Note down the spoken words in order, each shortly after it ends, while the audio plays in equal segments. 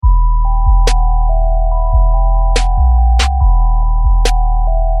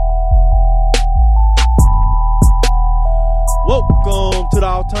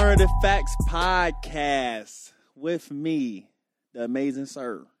Alternative Facts Podcast with me, the amazing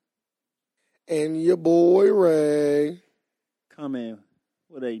sir. And your boy Ray. Coming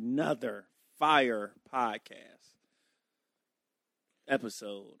with another fire podcast.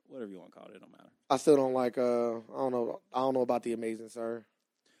 Episode, whatever you want to call it, don't matter. I still don't like, I don't know about the amazing sir.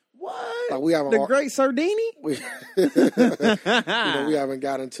 What? Like we haven't the great Sardini? We haven't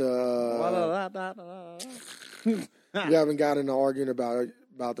got into, we haven't got into arguing about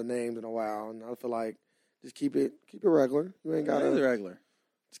the names in a while. And I feel like just keep it regular. You ain't got to. Regular.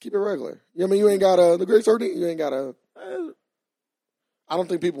 Just keep it regular. You know what I mean? You ain't got the great Sardini. You ain't got I don't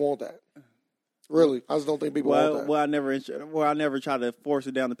think people want that. Really, I just don't think people want that. Well, I never try to force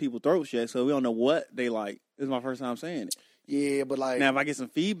it down to people's throats yet, so we don't know what they like. This is my first time saying it. Yeah, but like now, if I get some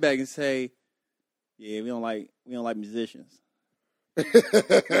feedback and say, "Yeah, we don't like musicians,"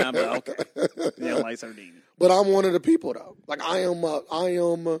 I'm like, okay, we don't like Sardini. But I'm one of the people though. Like I am a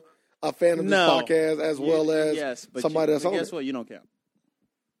fan of this podcast as well as somebody that's on. Guess what? You don't count.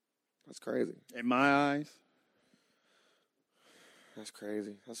 That's crazy. In my eyes. That's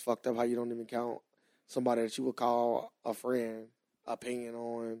crazy. That's fucked up how you don't even count somebody that you would call a friend, opinion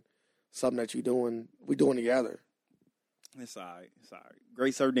on something that we doing together. It's all right.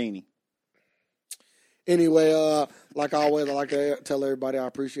 Great Sardini. Anyway, like always, I like to tell everybody I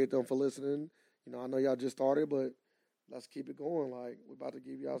appreciate them for listening. You know, I know y'all just started, but let's keep it going. Like, we're about to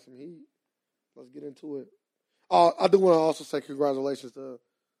give y'all some heat. Let's get into it. I do want to also say congratulations to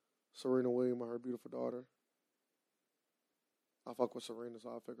Serena Williams and her beautiful daughter. I fuck with Serena, so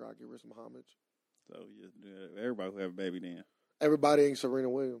I figure I'll give her some homage. So everybody who have a baby then. Everybody ain't Serena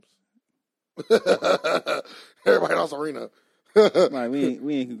Williams. Everybody knows Serena. Like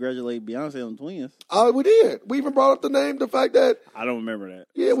we ain't congratulate Beyonce on the twins. We did. We even brought up the fact that I don't remember that.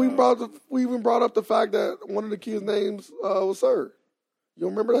 Yeah, we even brought up the fact that one of the kids' names was Sir. You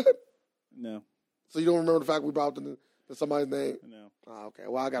don't remember that? No. So you don't remember the fact we brought up somebody's name? No. Oh, okay.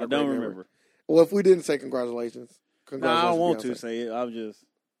 Well, I don't remember. Well, if we didn't say congratulations. No, I don't want to say it. I'm just.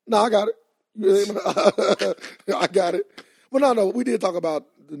 No, I got it. I got it. But no, we did talk about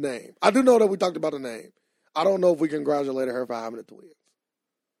the name. I do know that we talked about the name. I don't know if we congratulated her for having the twins.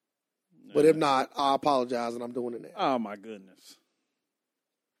 No. But if not, I apologize, and I'm doing it now. Oh, my goodness.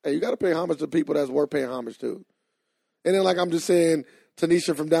 Hey, you got to pay homage to people that's worth paying homage to. And then, like I'm just saying,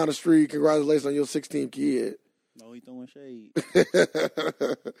 Tanisha from down the street, congratulations on your 16th kid. No, he's throwing shade.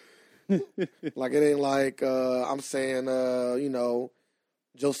 Like, it ain't like I'm saying,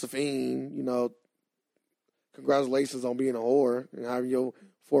 Josephine, congratulations on being a whore and having your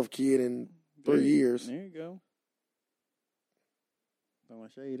fourth kid in 3 years. There you go. Throwing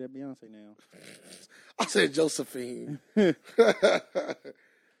shade at Beyonce now. I said Josephine. Having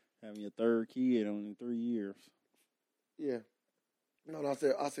your third kid in 3 years. Yeah. No, I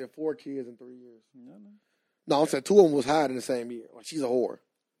said 4 kids in 3 years. No, I said 2 of them was had in the same year. Like, she's a whore.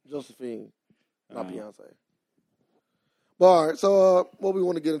 Josephine, not Beyonce. But all right, so what we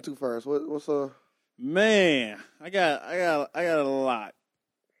want to get into first? What's Man, I got a lot.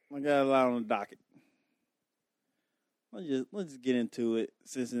 I got a lot on the docket. Let's just get into it.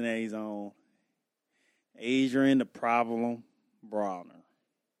 Cincinnati's own Adrian the Problem Broner.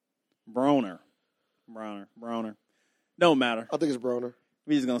 Don't matter. I think it's Broner.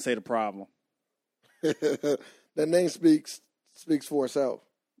 We just gonna say the problem. That name speaks for itself.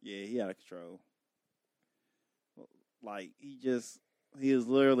 Yeah, he out of control. Like, he is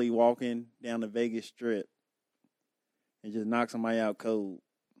literally walking down the Vegas Strip and just knocked somebody out cold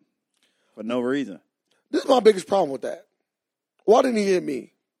for no reason. This is my biggest problem with that. Why didn't he hit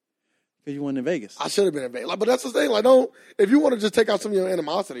me? Because you weren't in Vegas. I should have been in Vegas. Like, but that's the thing. Like, if you want to just take out some of your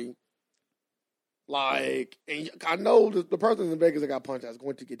animosity, like, and I know the person in Vegas that got punched is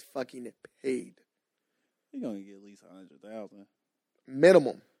going to get fucking paid. He's going to get at least $100,000.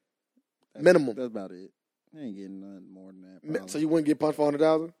 Minimum. That's about it. He ain't getting nothing more than that. Probably. So you wouldn't get punched for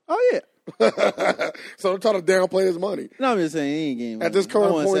 $100,000? Oh, yeah. So I'm trying to downplay his money. No, I'm just saying he ain't getting at this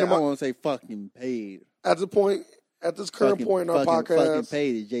current point. I want to say fucking paid. At this current point in our podcast, fucking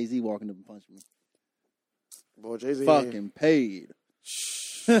paid is Jay-Z walking up and punching me. Boy, Jay-Z fucking paid.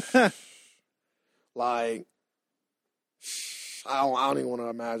 Like, I don't even want to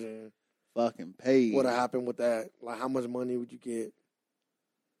imagine. Fucking paid. What would happened with that? Like, how much money would you get?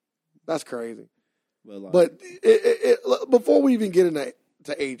 That's crazy. But before we even get into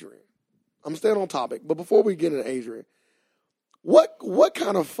Adrian, I'm staying on topic. But before we get into Adrian, what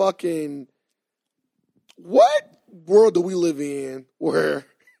kind of fucking what world do we live in where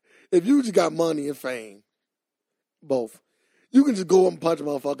if you just got money and fame, both, you can just go up and punch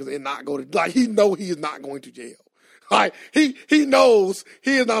motherfuckers and not go to, like, he is not going to jail. Like, he knows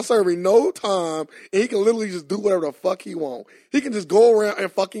he is not serving no time, and he can literally just do whatever the fuck he want. He can just go around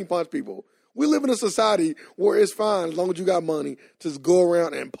and fucking punch people. We live in a society where it's fine as long as you got money to just go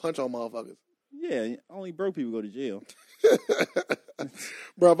around and punch on motherfuckers. Yeah, only broke people go to jail.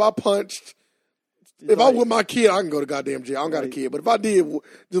 Bro, if I punched, if I whip my kid, I can go to goddamn jail. I don't got a kid, but if I did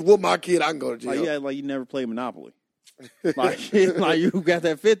just whip my kid, I can go to jail. Like you never played Monopoly. like you got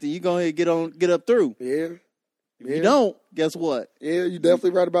that 50, you go ahead and get up through. Yeah. If you don't, guess what? Yeah, you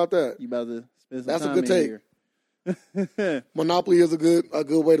definitely right about that. You about to spend some That's time a good take. here. Monopoly is a good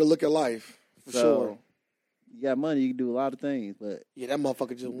way to look at life, for sure. You got money, you can do a lot of things, but yeah, that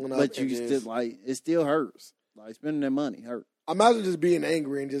motherfucker just went up. But you still it still hurts. Like spending that money hurt. Imagine just being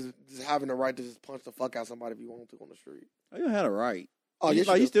angry and just having the right to just punch the fuck out somebody if you want to on the street. Oh, you had a right. Oh, yes,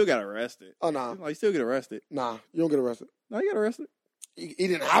 you still got arrested. Oh, nah. Like, you still get arrested. Nah, you don't get arrested. No, you got arrested. He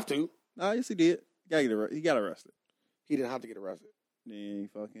didn't have to. No, yes, he did. He got arrested. He didn't have to get arrested. Then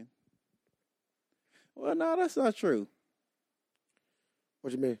fucking. Well, no, that's not true.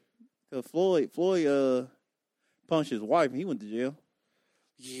 What you mean? Because Floyd punched his wife and he went to jail.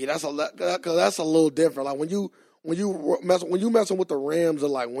 Yeah, that's a little different. Like when you messing with the Rams of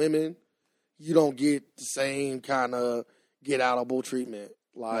like women, you don't get the same kind of get outable treatment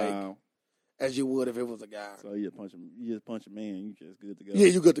as you would if it was a guy. So you just punch a man, you just good to go. Yeah,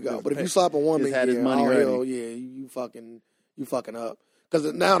 you good to go. But if you slap a woman, just had his money ready. Hell, yeah, you fucking up.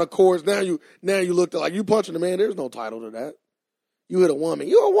 Because now the courts, now you look like you punching a man. There's no title to that. You hit a woman.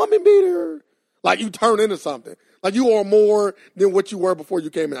 You're a woman beater. Like you turn into something. Like you are more than what you were before you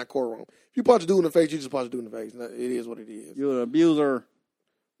came in that courtroom. If you punch a dude in the face, you just punch a dude in the face. It is what it is. You're an abuser.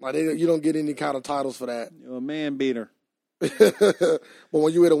 Like you don't get any kind of titles for that. You're a man beater. But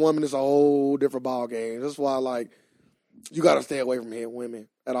when you hit a woman, it's a whole different ball game. That's why, like, you got to stay away from hitting women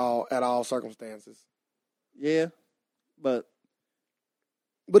at all circumstances. Yeah, but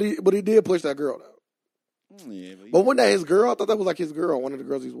he did push that girl though. Yeah, but wasn't that his girl? I thought that was like his girl, one of the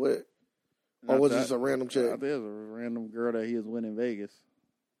girls he's with, or was it just a random chick? I think it was a random girl that he was with in Vegas.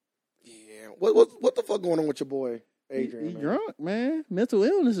 Yeah, what the fuck going on with your boy Adrian? He's drunk, man. Mental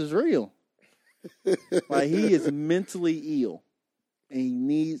illness is real. Like he is mentally ill, and he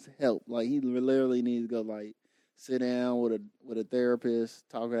needs help. Like he literally needs to go like sit down with a therapist,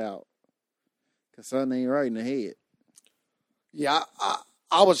 talk it out, cause something ain't right in the head. Yeah,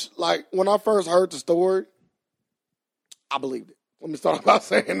 I was like when I first heard the story, I believed it. Let me start by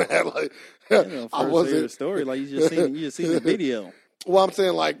saying that. Like I wasn't the story. Like you just seen the video. Well, I'm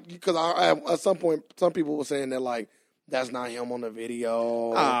saying like because at some point some people were saying that like. That's not him on the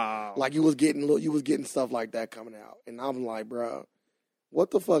video. Oh. Like you was getting stuff like that coming out, and I'm like, bro, what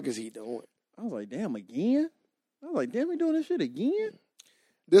the fuck is he doing? I was like, damn, again. I was like, damn, we doing this shit again.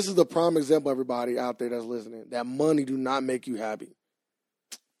 This is the prime example, everybody out there that's listening, that money do not make you happy.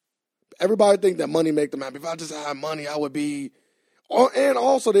 Everybody think that money make them happy. If I just had money, I would be. And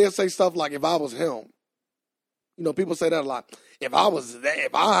also they'll say stuff like, if I was him. You know, people say that a lot. If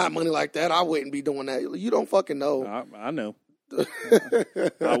I had money like that, I wouldn't be doing that. You don't fucking know. I know.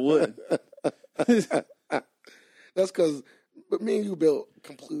 I wouldn't. That's because, but me and you built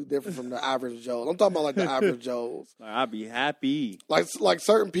completely different from the average Joes. I'm talking about like the average Joes. I'd be happy. Like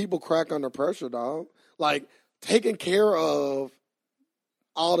certain people crack under pressure, dog. Like taking care of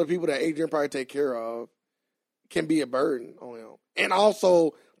all the people that Adrian probably take care of can be a burden on him, and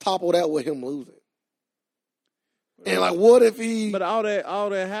also topple that with him losing. And like, what if he? But all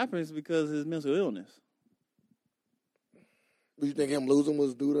that happens because of his mental illness. Do you think him losing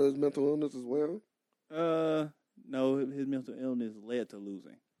was due to his mental illness as well? No, his mental illness led to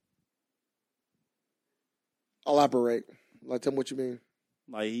losing. Elaborate. Like, tell me what you mean.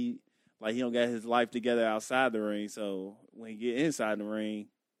 Like he don't got his life together outside the ring, so when he get inside the ring,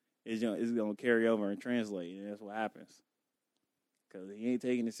 it's gonna carry over and translate, and that's what happens. Because he ain't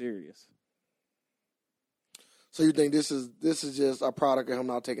taking it serious. So you think this is just a product of him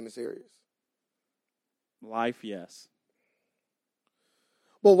not taking it serious? Life, yes.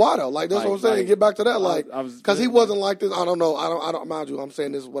 But why though? Like that's what I'm saying. Get back to that. Like, because he wasn't like this. I don't know. I don't mind you. I'm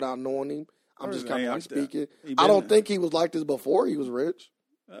saying this without knowing him. I'm just kind of like speaking. I don't think he was like this before he was rich.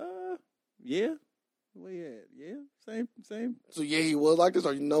 Yeah. Well, yeah. Same. So yeah, he was like this,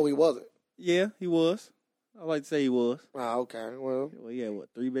 or you know he wasn't. Yeah, he was. I like to say he was. Ah, okay. Well, yeah. What,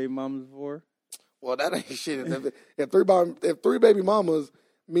 3 baby mamas before? Well, that ain't shit. If three baby mamas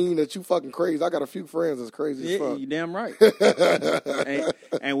mean that you fucking crazy. I got a few friends that's crazy as fuck. You damn right.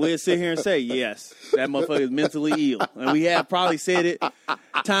 and we'll sit here and say, yes, that motherfucker is mentally ill. And we have probably said it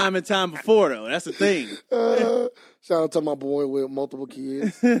time and time before, though. That's the thing. Shout out to my boy with multiple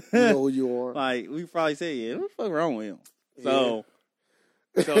kids. You know who you are. Like, we probably say, yeah, what the fuck wrong with him? So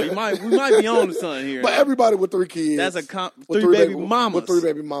we might be on to something here. But everybody with 3 kids. That's three baby mamas. With 3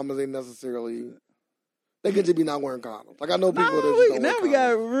 baby mamas ain't necessarily... They could just be not wearing condoms. Like, I know people that just don't wear condoms. We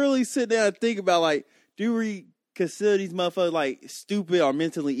gotta really sit down and think about, like, do we consider these motherfuckers, like, stupid or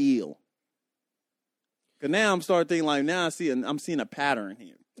mentally ill? Because now I'm starting thinking, like, now I'm seeing a pattern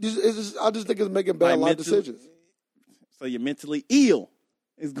here. I just think it's making bad life decisions. So you're mentally ill.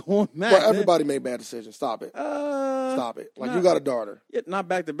 It's going mad. Well, everybody made bad decisions. Stop it. Stop it. Like, you got a daughter. Yeah, not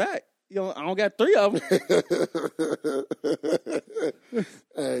back to back. I don't got 3 of them.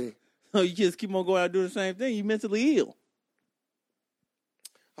 Hey. So you just keep on going out and doing the same thing. You're mentally ill.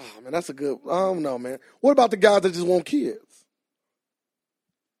 Oh, man, that's a good... I don't know, man. What about the guys that just want kids?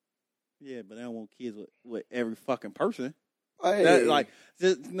 Yeah, but they don't want kids with every fucking person. Hey. You got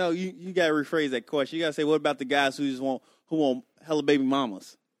to rephrase that question. You got to say, what about the guys who want hella baby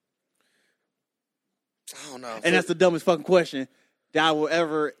mamas? I don't know. And that's the dumbest fucking question that I will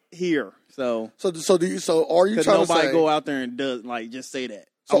ever hear. So are you trying to say... nobody go out there and does, like, just say that.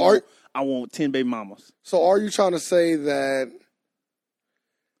 I want 10 baby mamas. So are you trying to say that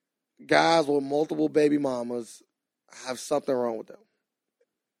guys with multiple baby mamas have something wrong with them?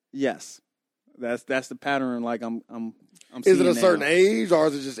 Yes. That's the pattern. Like I'm is it a certain age or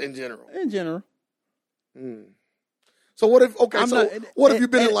is it just in general? In general. So what if what if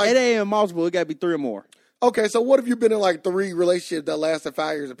you've been in like... It ain't multiple. It got to be 3 or more. Okay, so what if you've been in like 3 relationships that lasted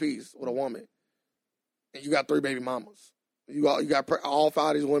 5 years apiece with a woman, and you got 3 baby mamas? You got all 5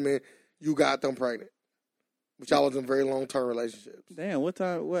 of these women. You got them pregnant, which I was in very long-term relationships. Damn, what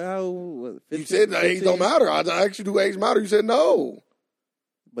time? How? 15, you said the age don't matter. I asked you, do age matter? You said no.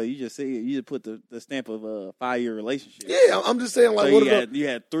 But you just put the stamp of a 5-year relationship. Yeah, I'm just saying, like, so you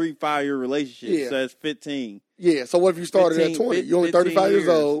had 3 5-year relationships. Yeah. So that's 15. Yeah. So what if you started at 20? You're only 35 years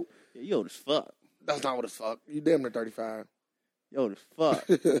old. Yeah, you old as fuck. That's not what it's fuck. You damn near 35. You old as fuck.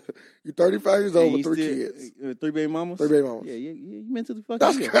 You're 35 years old with 3 kids. 3 baby mamas? 3 baby mamas. Yeah, you mentally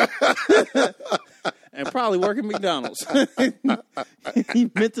fucking ill. And probably work at McDonald's.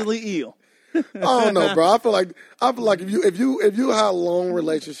 You mentally ill. I don't know, bro. I feel like if you had long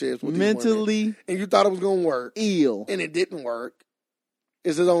relationships with mentally these women and you thought it was gonna work, ill, and it didn't work,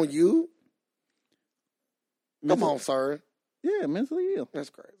 is it on you? Come on, sir. Yeah, mentally ill. That's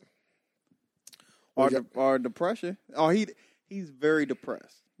crazy. Or depression. Oh, he's very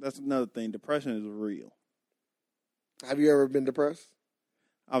depressed. That's another thing. Depression is real. Have you ever been depressed?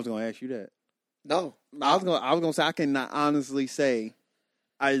 I was gonna ask you that. No. I was gonna say I cannot honestly say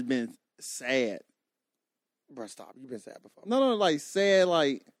I've been sad. Bro, stop. You've been sad before. No, like sad.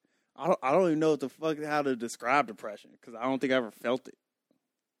 Like I don't even know how to describe depression because I don't think I ever felt it.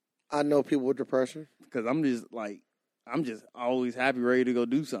 I know people with depression because I'm just always happy, ready to go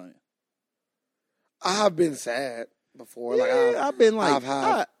do something. I have been sad before. Yeah, like I've been like I've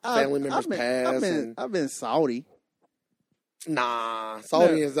had family members pass. I've been salty. Nah,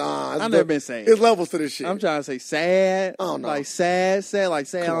 salty is on. I've never been sad. There's levels to this shit. I'm trying to say sad. I don't know. Like sad. I'm like,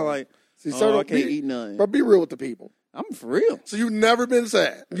 see, I can't eat nothing. But be real with the people. I'm for real. So you've never been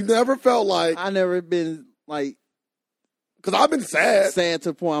sad. You never felt like I never been like because I've been sad. Sad to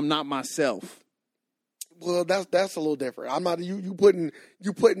the point I'm not myself. Well, that's a little different. I'm not you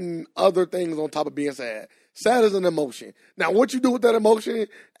putting other things on top of being sad. Sad is an emotion. Now, what you do with that emotion,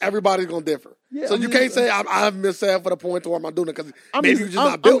 everybody's gonna differ. Yeah, so you can't say I haven't been sad for the point where I'm not doing it because maybe you're just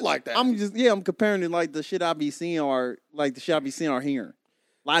not built like that. I'm comparing it like the shit I be seeing or like the shit I be seeing or hearing.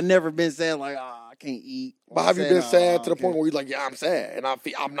 Like, I never been sad like I can't eat. But have you been sad to the point where you're like, yeah, I'm sad and I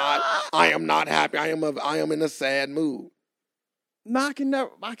am not happy. I am in a sad mood. No, I can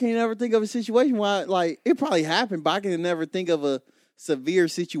never think of a situation where it probably happened, but I can never think of a severe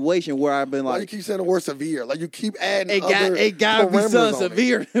situation where I've been like. Why you keep saying the word severe? Like you keep adding it gotta be something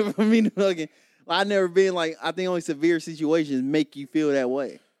severe for me to fucking. I never been like. I think only severe situations make you feel that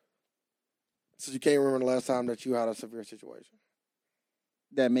way. So you can't remember the last time that you had a severe situation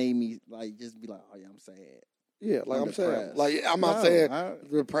that made me just be like, oh yeah, I'm sad. Yeah, like I'm saying, like I'm not saying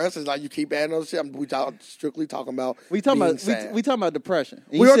depressed is like you keep adding other shit. We strictly talking about we talking about depression.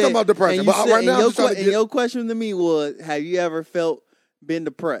 We are talking about depression, but right now your question to me was, have you ever been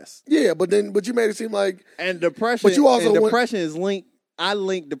depressed? Yeah, but you made it seem like depression. But you also depression is linked. I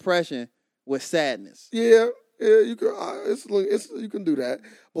link depression with sadness. Yeah, Yeah, you can. You can do that.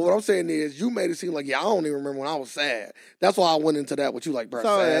 But what I'm saying is, you made it seem like, I don't even remember when I was sad. That's why I went into that with you, like, bro,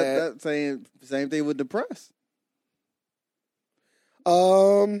 so sad. Same thing with depressed.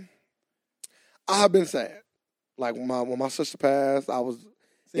 I have been sad. Like when my sister passed, I was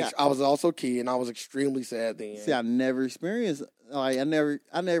also a kid, and I was extremely sad then. See, I never experienced I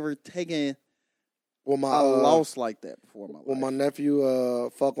never taken a loss like that before in my life. When my nephew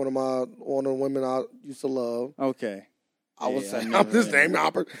fucked one of the women I used to love. Okay. I was sad. I'm just naming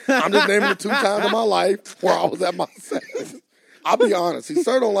the 2 times in my life where I was at my saddest. I'll be honest. He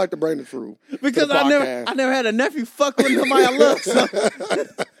sure don't like to bring the truth. Because I never had a nephew fuck with somebody I love. So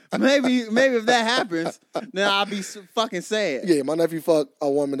maybe if that happens, then I'll be fucking sad. Yeah, my nephew fucked a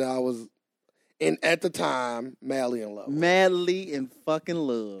woman that I was at the time madly in love. Madly in fucking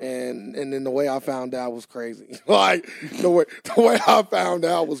love. And then the way I found out was crazy. Like the way I found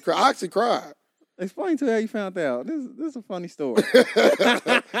out was crazy. I actually cried. Explain to me how you found out. This is a funny story.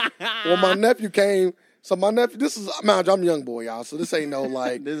 Well, my nephew came. So my nephew, mind you, I'm a young boy, y'all. So this ain't no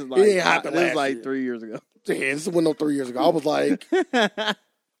like, this is like it ain't happened This is last like year. 3 years ago. Yeah, this wasn't no 3 years ago.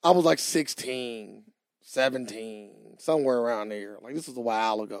 I was like 16, 17, somewhere around there. Like this was a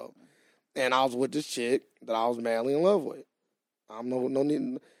while ago. And I was with this chick that I was madly in love with. I'm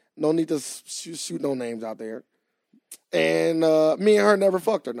no need to shoot no names out there. And me and her never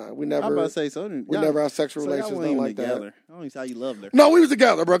fucked or not. We never. I'm about to say so. We never had sexual relations, nothing like together. that. I don't even see how you loved her. No, we was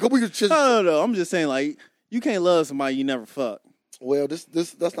together, bro. Cause we was just. No. I'm just saying, like, you can't love somebody you never fucked. Well,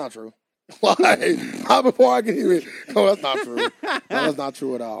 that's not true. Like, not before I can even. No, that's not true. No, that's not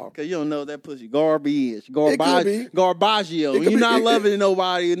true at all. Cause you don't know that pussy garbaggio. You're not loving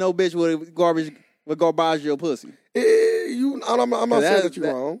nobody, no bitch with garbaggio pussy. I'm not saying that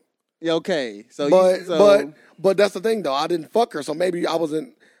you're wrong. Okay, but that's the thing though. I didn't fuck her, so maybe I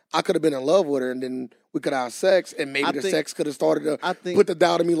could have been in love with her, and then we could have sex, and maybe the sex could have started to put the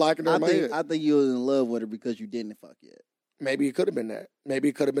doubt in me liking her in my head. I think you was in love with her because you didn't fuck yet. Maybe it could have been that. Maybe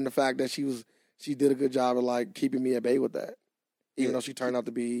it could have been the fact that she did a good job of like keeping me at bay with that, even though she turned out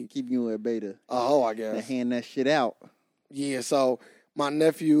to be keeping you at bay to I guess to hand that shit out. Yeah, so my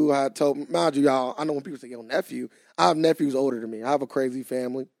nephew had told, mind you, y'all, I know when people say, yo, nephew, I have nephews older than me. I have a crazy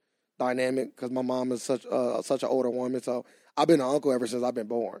family dynamic because my mom is such an older woman. So I've been an uncle ever since I've been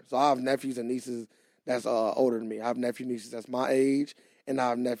born. So I have nephews and nieces that's older than me. I have nephews and nieces that's my age, and I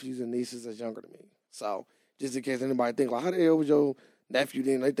have nephews and nieces that's younger than me. So just in case anybody think, like, how the hell was your nephew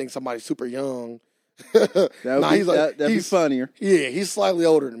then? They think somebody's super young. That'd be funnier. Yeah, he's slightly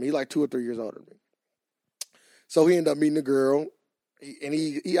older than me, like 2 or 3 years older than me. So he ended up meeting a girl, and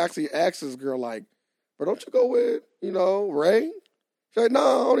he actually asked this girl, like, but don't you go with, Ray? She's like, no,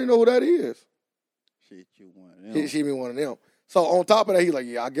 I don't even know who that is. Shit, you one of them. She be one of them. So on top of that, he's like,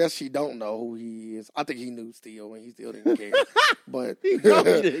 yeah, I guess she don't know who he is. I think he knew still, and he still didn't care. But he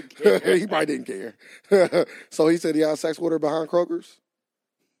probably didn't care. He probably didn't care. So he said he had sex with her behind Kroger's.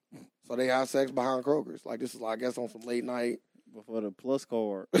 So they had sex behind Kroger's. Like, this is, I guess, on some late night. Before the plus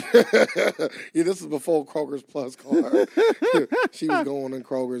card. Yeah, this is before Kroger's plus card. She was going in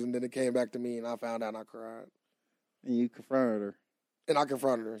Kroger's, and then it came back to me, and I found out and I cried. And you confronted her. And I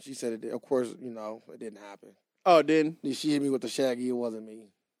confronted her. She said it did. Of course, it didn't happen. Oh, it didn't? She hit me with the shaggy. It wasn't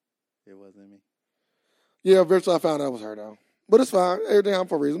me. It wasn't me. Yeah, eventually I found out it was her, though. But it's fine. Everything happened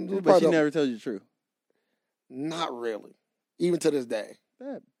for a reason. But she never told you the truth. Not really. Even to this day.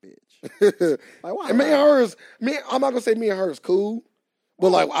 That bitch. Like, why? And I'm not going to say me and her is cool. But,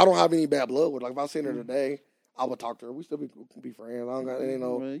 like, I don't have any bad blood with her. Like, if I seen her today, I would talk to her. We still be friends. I don't got,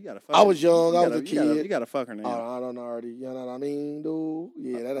 Well, you gotta fuck I was young. I was a kid. You got to fuck her now. Oh, I don't know already. You know what I mean, dude?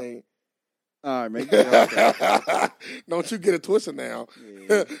 Yeah, that ain't. All right, make it. Don't you get it twisted now.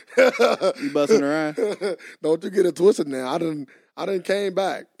 Yeah. You busting her eye? Don't you get it twisted now. I didn't came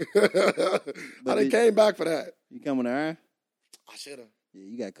back. I didn't came back for that. You coming to eye? I should have. Yeah,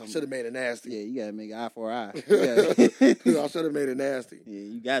 you got to come. I should have made it nasty. Yeah, you got to make eye for eye. I should have made it nasty. Yeah,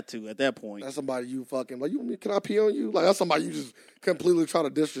 you got to at that point. That's somebody you fucking, like, can I pee on you? Like, that's somebody you just completely try to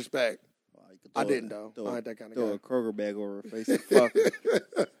disrespect. I didn't, though. I ain't that kind of guy. Throw a Kroger bag over her face and fuck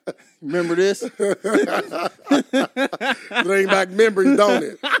her. Remember this? Bring back memories, don't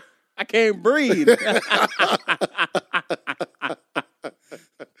it? I can't breathe.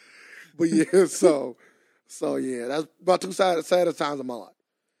 But yeah, so yeah, that's about 2 saddest times of my life.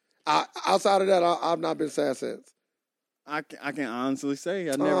 Outside of that, I've not been sad since. I can honestly say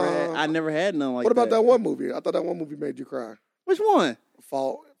I never had none like that. What about that one movie? I thought that one movie made you cry. Which one?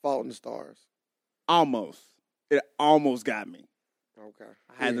 Fault in the Stars. Almost. It almost got me. Okay.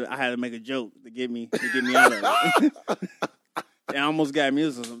 I had to make a joke to get me out of it. It almost got me.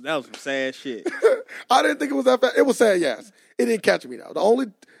 That was some sad shit. I didn't think it was that bad. It was sad, yes. It didn't catch me though.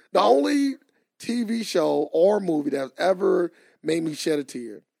 The only TV show or movie that ever made me shed a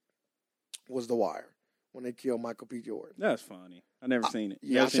tear was The Wire when they killed Michael B. Jordan. That's funny. I never seen it.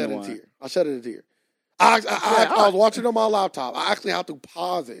 Yeah, I shed a tear. I shed a tear. I was watching it on my laptop. I actually have to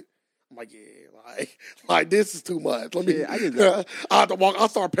pause it. I'm like, yeah, like this is too much. Let me. I have to walk. I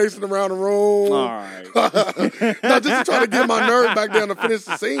start pacing around the room. All right. No, just to try to get my nerve back down to finish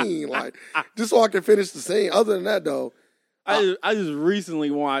the scene, like just so I can finish the scene. Other than that, though, I just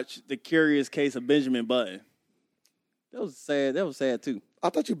recently watched The Curious Case of Benjamin Button. That was sad. That was sad too. I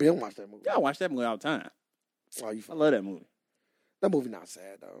thought you been watching that movie. Yeah, I watch that movie all the time. Oh, I love that movie. That movie not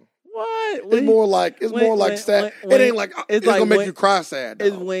sad though. What? It's more like sad. It ain't like it's like, gonna make you cry sad. Though.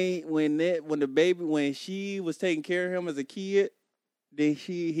 It's when she was taking care of him as a kid, then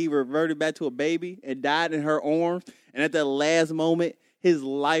he reverted back to a baby and died in her arms. And at that last moment, his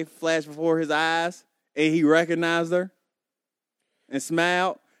life flashed before his eyes, and he recognized her and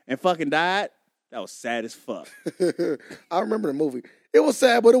smiled and fucking died. That was sad as fuck. I remember the movie. It was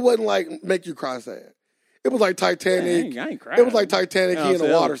sad, but it wasn't like make you cry sad. It was like Titanic. I ain't crying. It was like Titanic. He in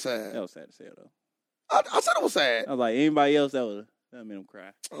the water sad. That was sad to say though. I said it was sad. I was like anybody else that made him cry.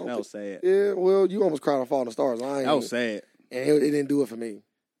 That was sad. Yeah, well, you almost cried on Falling Stars. That was sad, and it didn't do it for me.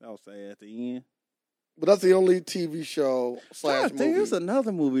 That was sad at the end. But that's the only TV show / movie. There's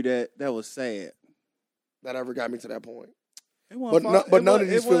another movie that was sad that ever got me to that point. But none of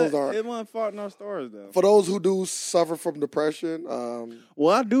these films are. It wasn't Fault in Our Stars though. For those who do suffer from depression,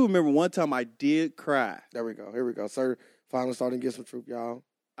 well, I do remember one time I did cry. There we go. Here we go. Sir, finally starting to get some truth, y'all.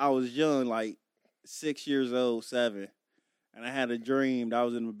 I was young, like 6 years old, 7, and I had a dream that I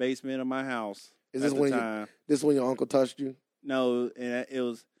was in the basement of my house. Is this when your uncle touched you? No, and it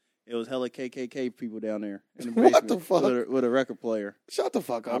was hella KKK people down there in the basement. What the fuck? With a record player. Shut the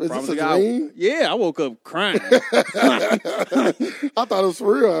fuck up. Is this a dream? Yeah, I woke up crying. I thought it was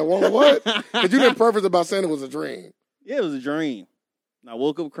for real. What? Because you didn't preface it by saying it was a dream. Yeah, it was a dream. And I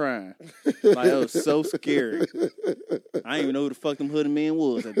woke up crying. Like, it was so scary. I didn't even know who the fuck them hooded men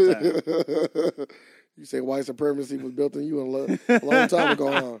was at the time. You say white supremacy was built in you a long time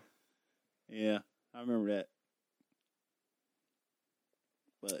ago, huh? Yeah, I remember that.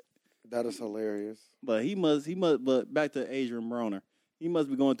 But that is hilarious. But but back to Adrian Broner. He must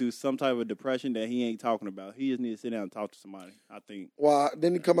be going through some type of depression that he ain't talking about. He just needs to sit down and talk to somebody, I think. Well,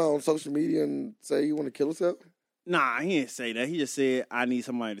 didn't he come out on social media and say he want to kill himself? Nah, he didn't say that. He just said, I need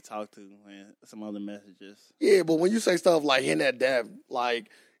somebody to talk to and some other messages. Yeah, but when you say stuff like in that death, like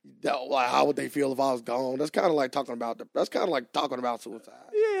how would they feel if I was gone? That's kind of like talking about suicide.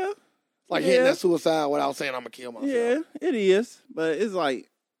 Yeah. Like hitting that suicide without saying I'm going to kill myself. Yeah, it is. But it's like,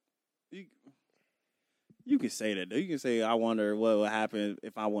 you can say that, though. You can say, I wonder what would happen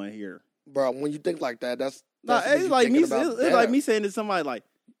if I wasn't here. Bro, when you think like that, it's like me saying to somebody, like,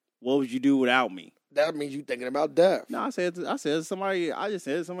 what would you do without me? That means you thinking about death. No, I said to somebody the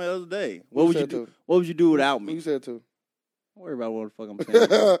other day. What would you do? What would you do without me? Who you said to? Don't worry about what the fuck I'm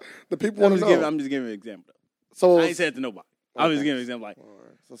saying. The people want to know. I'm just giving an example. So I ain't said it to nobody. Okay. I'm just giving an example. Like,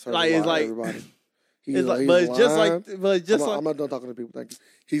 so it's like everybody. I'm not done talking to people. Thank you.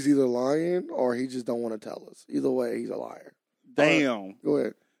 He's either lying or he just don't want to tell us. Either way, he's a liar. Damn. Right, go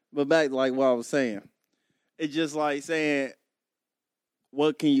ahead. But back like what I was saying, it's just like saying,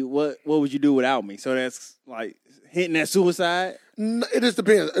 what would you do without me? So that's like hitting that suicide. No, it just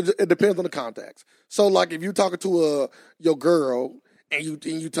depends. It depends on the context. So like if you talking to your girl and you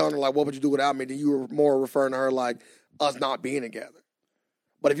telling her like, what would you do without me? Then you were more referring to her like us not being together.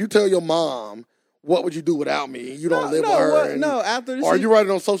 But if you tell your mom, what would you do without me? You don't live with her. After this. Or you write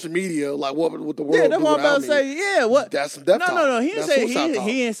it on social media, like what would the world do without me? Yeah, that's what I'm about to say. Yeah, what? That's some death talk. No. He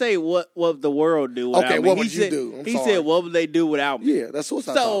didn't say what the world do without me. Okay, what would you do? He said, what would they do without me? Yeah, that's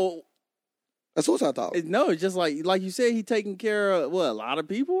suicide talk. That's suicide talk. No, it's just like you said, he taking care of a lot of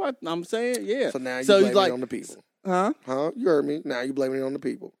people. I'm saying, yeah. So now you blaming it on the people. Huh? You heard me. Now you blaming it on the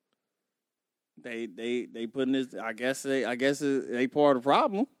people. They putting this. I guess they part of the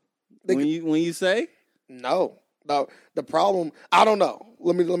problem. When you say no, the problem. I don't know.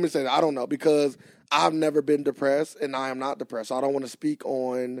 Let me say that I don't know because I've never been depressed and I am not depressed. So I don't want to speak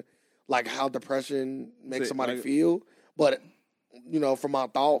on like how depression makes somebody feel. But from my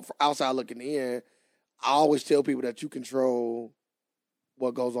thought, outside looking in, I always tell people that you control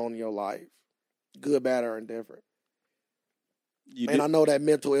what goes on in your life, good, bad, or indifferent. I know that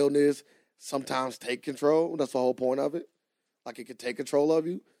mental illness sometimes take control. That's the whole point of it. Like it can take control of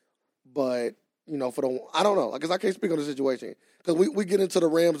you. But, I don't know, because I can't speak on the situation. Because we get into the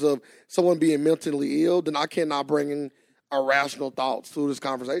realms of someone being mentally ill, then I cannot bring irrational thoughts through this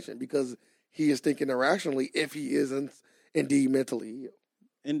conversation because he is thinking irrationally if he isn't indeed mentally ill.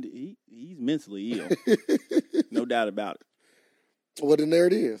 And he's mentally ill. No doubt about it. Well, then there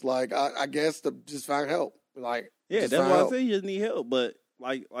it is. Like, I guess to just find help. Like, yeah, that's why I say you just need help. But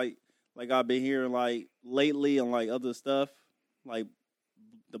like I've been hearing like lately on like other stuff, like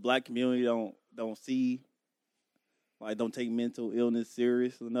the black community don't see, like, don't take mental illness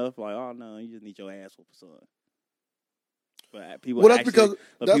serious enough. Like, oh no, you just need your ass whooped, son. But people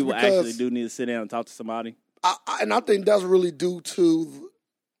actually do need to sit down and talk to somebody. And I think that's really due to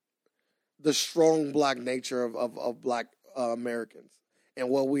the strong black nature of black Americans and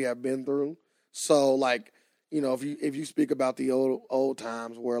what we have been through. So, like, you know, if you speak about the old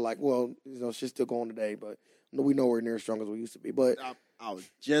times where, like, well, you know, shit's still going today, but we nowhere near as strong as we used to be. But I was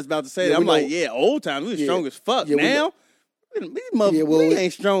just about to say that. I'm like, old times we were strong as fuck. Now we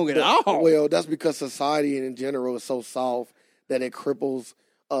ain't strong at all. Well, that's because society in general is so soft that it cripples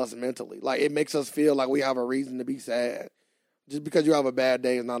us mentally. Like, it makes us feel like we have a reason to be sad. Just because you have a bad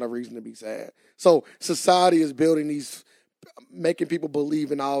day is not a reason to be sad. So society is making people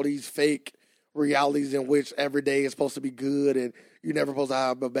believe in all these fake realities in which every day is supposed to be good and you're never supposed to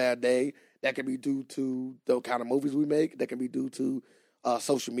have a bad day. That can be due to the kind of movies we make. That can be due to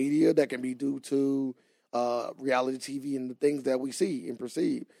social media. That can be due to reality TV and the things that we see and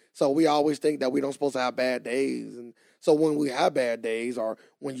perceive. So we always think that we don't supposed to have bad days. And so when we have bad days or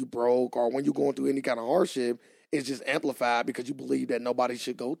when you broke or when you're going through any kind of hardship, it's just amplified because you believe that nobody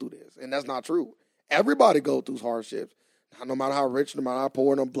should go through this. And that's not true. Everybody goes through hardships. No matter how rich, no matter how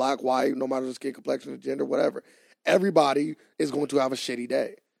poor, no black, white, no matter the skin complexion, gender, whatever. Everybody is going to have a shitty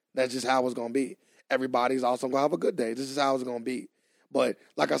day. That's just how it's going to be. Everybody's also going to have a good day. This is how it's going to be. But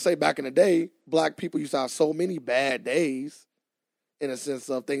like I say, back in the day, black people used to have so many bad days in a sense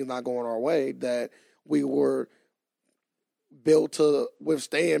of things not going our way that we were built to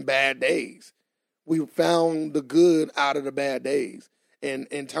withstand bad days. We found the good out of the bad days. And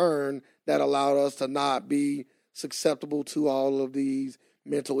in turn, that allowed us to not be susceptible to all of these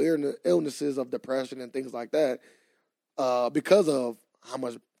mental illnesses of depression and things like that because of how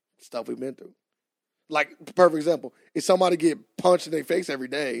much stuff we've been through. Like, perfect example, if somebody get punched in their face every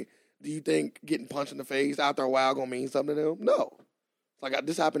day, do you think getting punched in the face after a while gonna mean something to them? No. Like,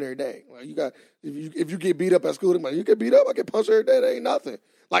 this happen every day. Like, if you get beat up at school, like, you get beat up, I get punched every day. That ain't nothing.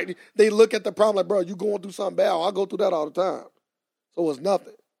 Like, they look at the problem like, bro, you going through something bad. I go through that all the time. So it's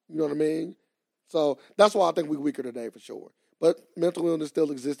nothing. You know what I mean? So that's why I think we're weaker today for sure. But mental illness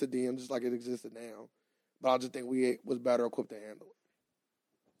still existed then, just like it existed now. But I just think we was better equipped to handle it.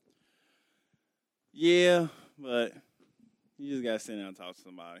 Yeah, but you just got to sit down and talk to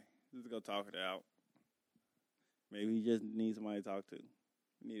somebody. Just go talk it out. Maybe you just need somebody to talk to.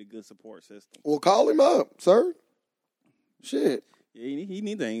 You need a good support system. Well, call him up, sir. Shit. Yeah, he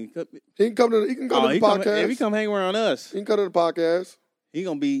needs that. He can come to the podcast. If he come hang around us, he can come to the podcast. He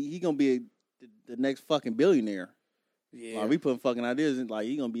gonna be the next fucking billionaire. Yeah, like, we putting fucking ideas in. Like,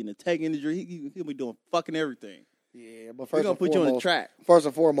 he gonna be in the tech industry. He'll be doing fucking everything. Yeah, but first gonna put you on the track. First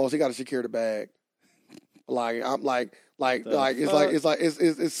and foremost, he got to secure the bag. Like, I'm like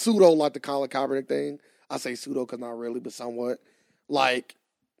it's pseudo like the Colin Kaepernick thing. I say pseudo because not really, but somewhat. Like,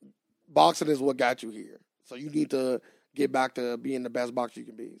 boxing is what got you here, so you need to get back to being the best boxer you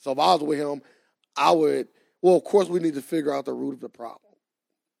can be. So if I was with him, I would. Well, of course, we need to figure out the root of the problem.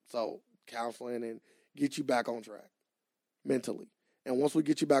 So counseling and get you back on track mentally. And once we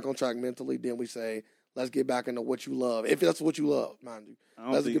get you back on track mentally, then we say, let's get back into what you love. If that's what you love, mind you.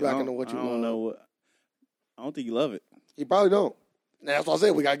 Let's get back into what you love. I don't think you love it. You probably don't. And that's what I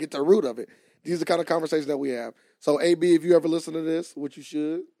said. We got to get to the root of it. These are the kind of conversations that we have. So, AB, if you ever listen to this, which you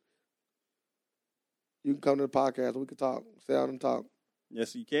should, you can come to the podcast. We can talk. Sit down and talk.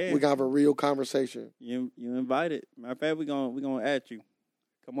 Yes, you can. We can have a real conversation. You invited. Matter of fact, we're gonna add you.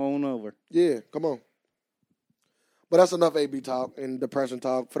 Come on over. Yeah, come on. But that's enough AB talk and depression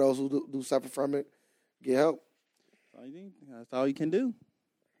talk. For those who do suffer from it, get help. That's all you can do.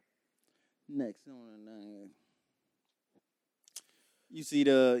 Next on you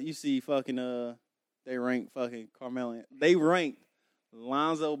see fucking they rank fucking Carmelo. They ranked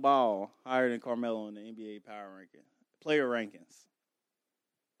Lonzo Ball higher than Carmelo in the NBA player rankings.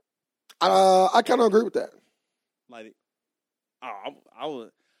 I kind of agree with that. Like, I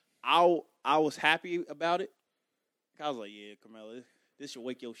was happy about it. I was like, yeah, Carmelo, this should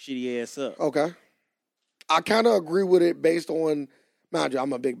wake your shitty ass up. Okay. I kind of agree with it based on, mind you,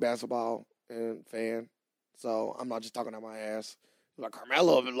 I'm a big basketball fan, so I'm not just talking out my ass. Like,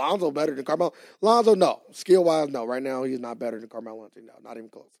 Carmelo, Lonzo better than Carmelo. Lonzo, no. Skill-wise, no. Right now, he's not better than Carmelo Anthony. No, not even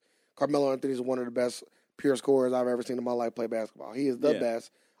close. Carmelo Anthony is one of the best pure scorers I've ever seen in my life play basketball. He is the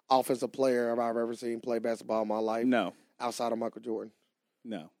best offensive player I've ever seen play basketball in my life. No. Outside of Michael Jordan.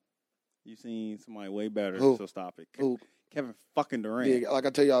 No. You've seen somebody way better, Who? so stop it. Who? Kevin fucking Durant. Yeah, like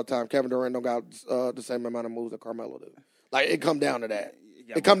I tell you all the time, Kevin Durant don't got the same amount of moves that Carmelo do. Like, it come down to that.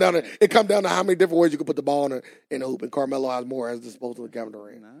 It come down to how many different ways you can put the ball in the hoop, and Carmelo has more as disposal than Kevin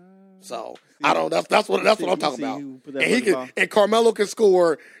Durant. So I don't. That's what I'm talking about. And Carmelo can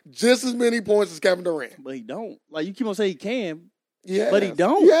score just as many points as Kevin Durant, but he don't. Like, you keep on saying he can, but he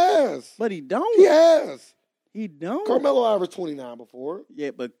don't. Yes, but he don't. Yes, he don't. Carmelo averaged 29 before.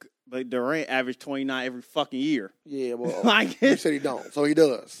 Yeah, but Durant averaged 29 every fucking year. Yeah, well, you said he don't, so he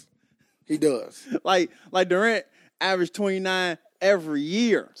does. He does. like Durant averaged 29 every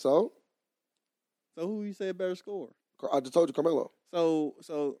year. So who you say a better scorer? I just told you Carmelo. So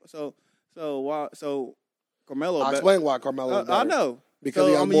Carmelo. I'll explain why Carmelo is better. I know. Because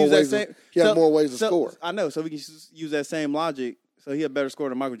he has more ways to score. I know. So we can use that same logic. So he a better scorer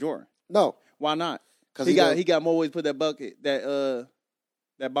than Michael Jordan. No. Why not? Because he got more ways to put that bucket, that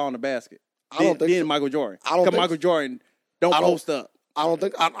ball in the basket. I don't think so. Michael Jordan. Because Michael Jordan don't post up. I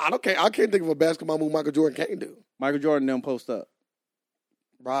can't think of a basketball move Michael Jordan can't do. Michael Jordan don't post up.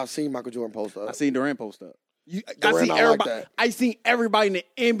 Bro, I've seen Michael Jordan post up. I seen Durant post up. I seen everybody in the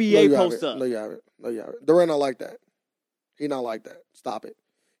NBA post up. No, you haven't. Durant not like that. He not like that. Stop it.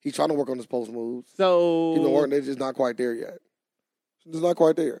 He's trying to work on his post moves. So he's been working. They're just not quite there yet. It's not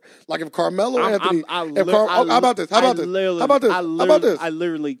quite there. Like if Carmelo Anthony. How about this? How about this? I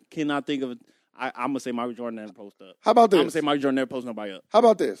literally cannot think of it. I'm gonna say Michael Jordan never post up. How about this? I'm gonna say Michael Jordan never post nobody up. How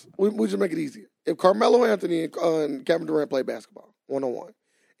about this? We just make it easier. If Carmelo Anthony and Kevin Durant play basketball 1-on-1,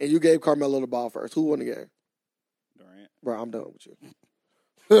 and you gave Carmelo the ball first, who won the game? Durant. Bro, I'm done with you.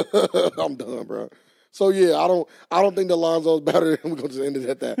 I'm done, bro. So yeah, I don't think that Lonzo is better. We're gonna just end it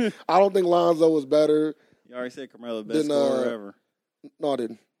at that. I don't think Lonzo is better. You already said Carmelo best scorer ever. No, I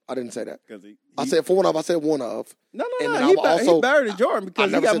didn't. I didn't say that. Because I said one of. I said one of. No. He better than Jordan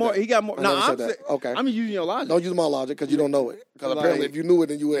because he got more. He got more. Okay. I'm using your logic. Don't use my logic because you don't know it. Because apparently, if you knew it,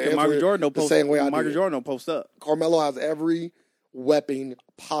 then you would answer Michael Jordan the same way I did. Michael Jordan don't post up. Carmelo has every weapon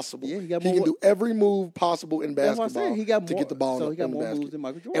possible. Yeah, he can do every move possible in basketball. That's what I'm saying. To get the ball in the basket. He got more moves than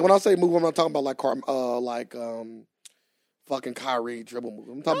Michael Jordan. And when I say move, I'm not talking about fucking Kyrie dribble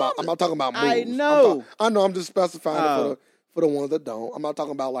moves. I'm not talking about moves. I know. I'm just specifying it for the ones that don't. I'm not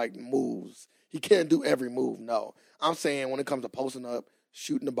talking about like moves. He can't do every move. No, I'm saying when it comes to posting up,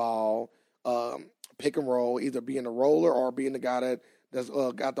 shooting the ball, pick and roll, either being a roller or being the guy that's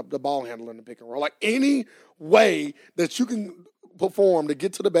got the ball handler in the pick and roll. Like any way that you can perform to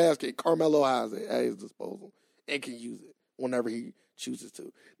get to the basket, Carmelo has it at his disposal and can use it whenever he chooses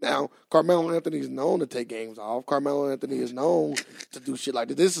to. Now, Carmelo Anthony is known to take games off. Carmelo Anthony is known to do shit like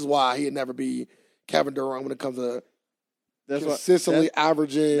this. This is why he'd never be Kevin Durant when it comes to consistently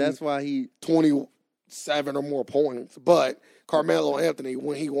averaging. That's why he 27 or more points. But Carmelo Anthony,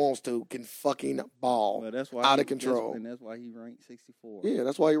 when he wants to, can fucking ball out of control. And that's why he ranked 64. Yeah,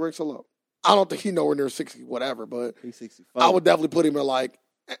 that's why he ranks so low. I don't think he's nowhere near 60, whatever, but he's 65. I would definitely put him in like,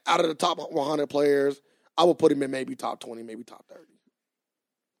 out of the top 100 players, I would put him in maybe top 20, maybe top 30.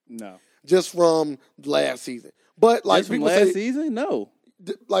 No. Just from last season. But like people say, season? No.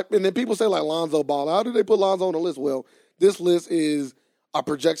 Like, and then people say like Lonzo Ball. How do they put Lonzo on the list? Well, this list is a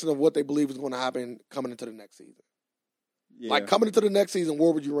projection of what they believe is going to happen coming into the next season. Yeah. Like coming into the next season,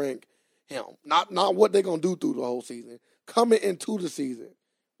 where would you rank him? Not what they're going to do through the whole season. Coming into the season,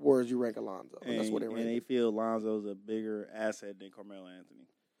 where would you rank Alonzo? And that's what they rank. And they feel Lonzo's a bigger asset than Carmelo Anthony.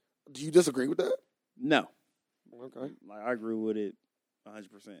 Do you disagree with that? No. Okay. Like, I agree with it 100%.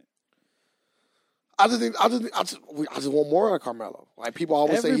 I just want more out of Carmelo. Like people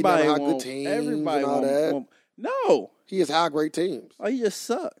always say he never had good teams and all that. No. He has had great teams. Oh, he just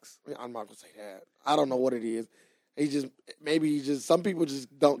sucks. I'm not gonna say that. I don't know what it is. Some people just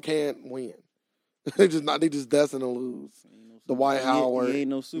can't win. They just destined to lose. The Dwight Howard,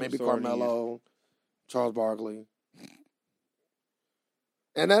 maybe Carmelo, Charles Barkley.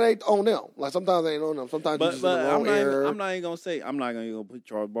 And that ain't on them. Like sometimes they ain't on them. Sometimes you just in the wrong era. I'm not even gonna put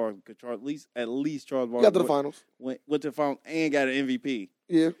Charles Barkley because at least Charles Barkley got to the finals. Went to the finals and got an MVP.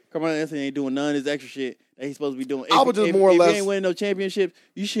 Yeah. Carmelo Anthony ain't doing none of this extra shit that he's supposed to be doing. If you ain't winning no championships,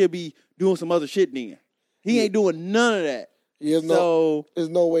 you should be doing some other shit then. He ain't doing none of that. There's no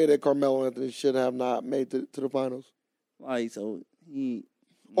way that Carmelo Anthony should have not made to the finals. Like so he.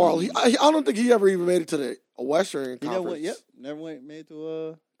 I don't think he ever even made it to the Western Conference. Never made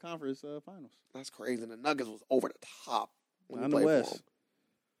to conference finals. That's crazy. The Nuggets was over the top when he played for them.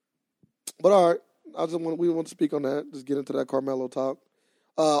 But all right, we want to speak on that. Just get into that Carmelo talk.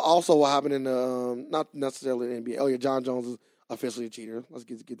 Also, what happened in the not necessarily the NBA. Oh yeah, John Jones is officially a cheater. Let's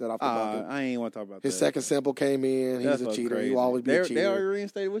get that off the bucket. I ain't want to talk about His that. second sample came in. He's a cheater. He will always be a cheater. They already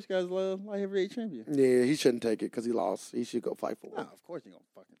reinstated which guys love light heavyweight champion. Yeah, he shouldn't take it because he lost. He should go fight for it. Nah, of course he gonna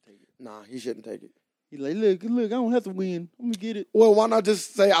fucking take it. Nah, he shouldn't take it. He like, look, I don't have to win. I'm gonna get it. Well, why not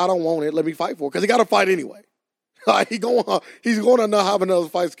just say I don't want it? Let me fight for it because he got to fight anyway. he's going to not have another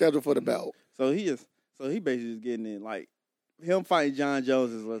fight scheduled for the belt. So he basically is getting in like him fighting John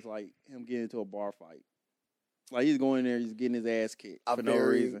Jones is like him getting into a bar fight. Like he's going in there, he's getting his ass kicked for no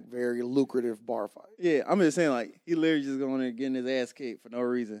reason. Very lucrative bar fight. Yeah, I'm just saying like he literally just going in there getting his ass kicked for no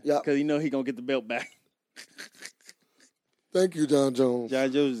reason. Yeah, because he know he gonna get the belt back. Thank you, John Jones.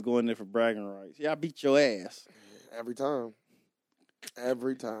 John Jones is going there for bragging rights. Yeah, I beat your ass. Every time.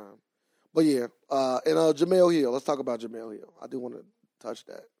 But yeah, and Jemele Hill. Let's talk about Jemele Hill. I do want to touch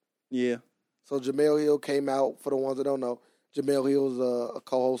that. Yeah. So Jemele Hill came out, for the ones that don't know, Jemele Hill is a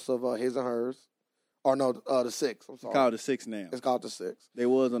co-host of His and Hers. Or no, The Six. I'm sorry. It's called The Six now. It's called The Six. They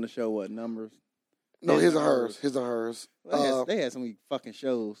was on the show, what, Numbers? No, His and Hers. His and Hers. They had so many fucking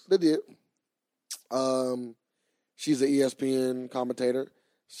shows. They did. She's an ESPN commentator.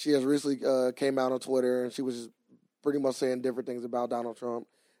 She has recently came out on Twitter, and she was pretty much saying different things about Donald Trump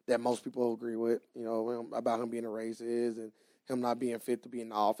that most people agree with, you know, about him being a racist and him not being fit to be in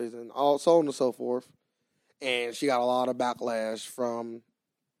the office and all so on and so forth. And she got a lot of backlash from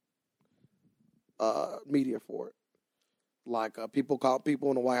media for it. Like people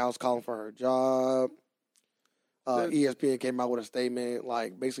in the White House calling for her job. ESPN came out with a statement,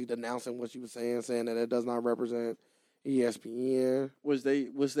 like basically denouncing what she was saying that it does not represent ESPN. Which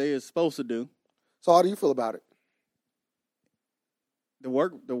they are supposed to do. So how do you feel about it? The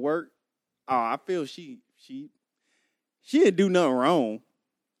work. Oh, I feel she didn't do nothing wrong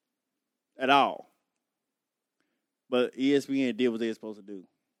at all. But ESPN did what they were supposed to do.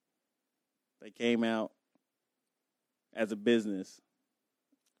 They came out as a business,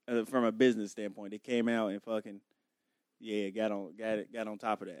 from a business standpoint. They came out and fucking got on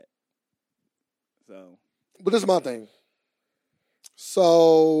top of that. So, but this is my thing.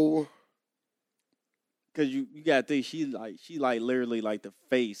 So, because you gotta think she literally like the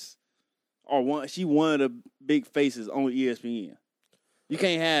face, or one of the big faces on ESPN. You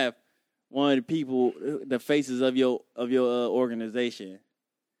can't have one of the people, the faces of your organization,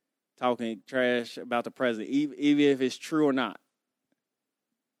 talking trash about the president, even if it's true or not.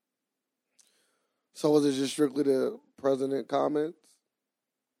 So was it just strictly the president comments?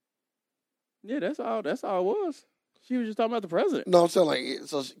 Yeah, that's all it was. She was just talking about the president. No, I'm saying like,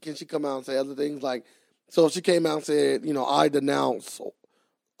 so can she come out and say other things? Like, so if she came out and said, you know, I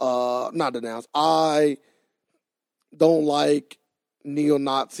don't like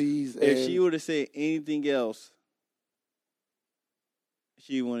neo-Nazis. If she would have said anything else,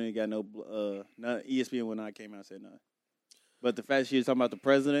 she wouldn't have got no, ESPN would not have came out and said nothing. But the fact she was talking about the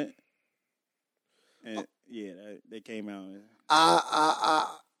president, and they came out.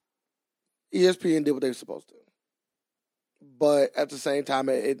 ESPN did what they were supposed to. But at the same time,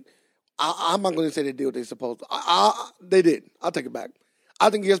 I'm not going to say they did what they supposed to. They did. I'll take it back. I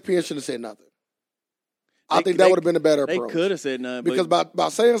think ESPN should have said nothing. I think that would have been a better approach. They could have said nothing. Because by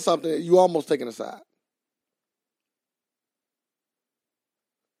saying something, you almost taking a side.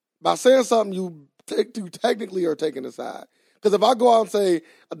 By saying something, you technically are taking a side. Because if I go out and say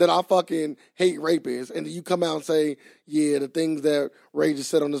that I fucking hate rapists, and you come out and say, yeah, the things that Ray just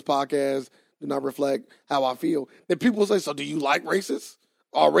said on this podcast do not reflect how I feel, then people will say, so do you like racists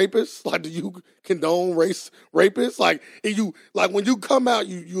or rapists? Like, do you condone rapists? Like, when you come out,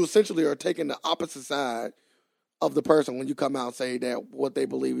 you essentially are taking the opposite side of the person when you come out and say that what they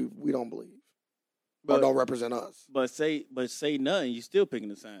believe, we don't believe. Or don't represent us. But say nothing, you still picking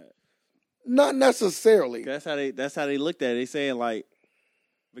the side. Not necessarily. That's how they looked at it. They saying like,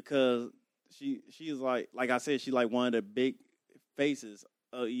 because she's like I said, she's like one of the big faces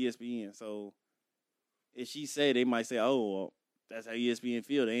of ESPN. So if she said, they might say, oh, well, that's how ESPN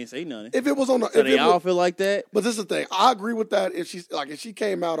feel. They ain't say nothing. If it was on the, so they all feel like that. But this is the thing. I agree with that. If she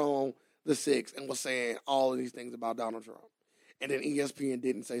came out on the 6 and was saying all of these things about Donald Trump, and then ESPN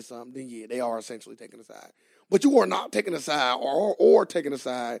didn't say something, then yeah, they are essentially taking a side. But you are not taking a side or taking a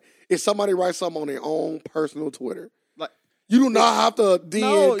side if somebody writes something on their own personal Twitter. Like, you do not have to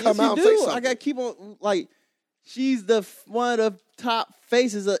come out and say something. I got to keep on, like, she's one of the top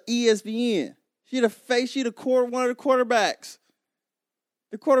faces of ESPN. She one of the quarterbacks.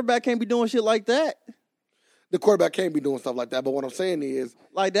 The quarterback can't be doing shit like that. The quarterback can't be doing stuff like that. But what I'm saying is,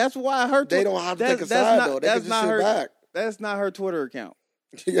 like, that's why they don't have to take a side, though. They can just sit back. That's not her Twitter account.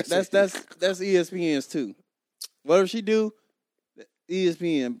 Yes, that's ESPN's too. Whatever she do,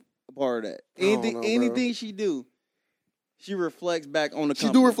 ESPN a part of that. Anything she do, she reflects back on the company.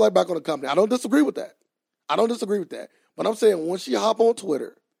 She do reflect back on the company. I don't disagree with that. But I'm saying when she hop on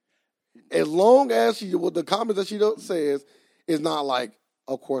Twitter, as long as the comments that she says is not like,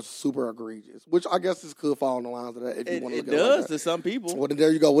 of course, super egregious, which I guess this could fall on the lines of that if you want to look at it. It does to some people. Well, then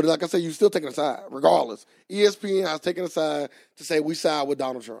there you go. Well, like I said, you're still taking a side, regardless. ESPN has taken a side to say we side with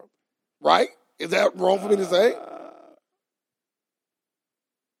Donald Trump. Right? Is that wrong for me to say?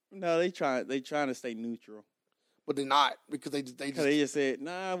 No, they trying to stay neutral. But they're not, because they just said,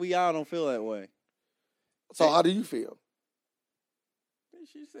 nah, we all don't feel that way. So how do you feel?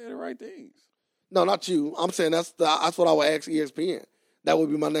 She said the right things. No, not you. I'm saying that's what I would ask ESPN. That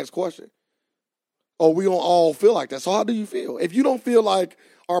would be my next question. Or we don't all feel like that. So how do you feel? If you don't feel like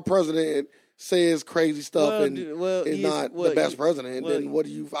our president says crazy stuff is not the best president, then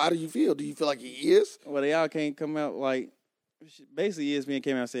how do you feel? Do you feel like he is? Well, they all can't come out like, basically ESPN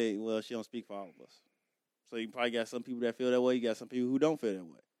came out and said, well, she don't speak for all of us. So you probably got some people that feel that way. You got some people who don't feel that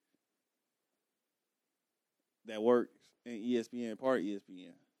way. That works in ESPN, part of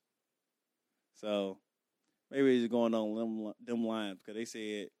ESPN. So maybe it's going on them lines because they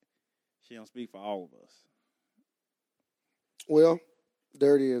said she don't speak for all of us. Well,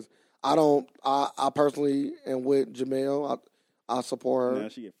 there it is. I personally am with Jemele. I support her. Now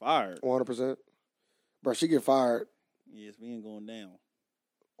she get fired. 100%. Bro, she get fired. ESPN going down.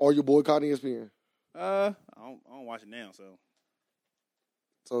 Or you boycotting ESPN? I don't watch it now, so.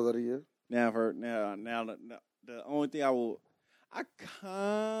 So is that a year? Now I've heard. Now the only thing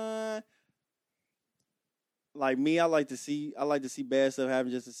like me, I like to see bad stuff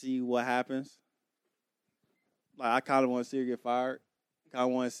happen just to see what happens. Like I kind of want to see her get fired. I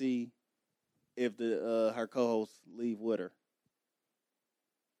want to see if her co-hosts leave with her.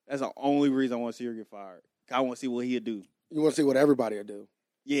 That's the only reason I want to see her get fired. I want to see what he'll do. You want to see what everybody will do?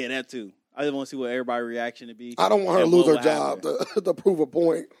 Yeah, that too. I just want to see what everybody's reaction to be. I don't want her to lose her job to prove a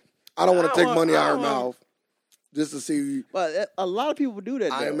point. I don't want to take money out of her mouth just to see. But a lot of people do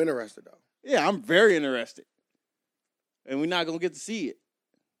that. I am interested, though. Yeah, I'm very interested. And we're not going to get to see it.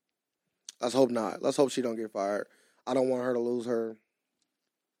 Let's hope not. Let's hope she don't get fired. I don't want her to lose her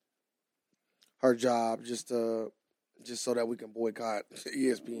job just so that we can boycott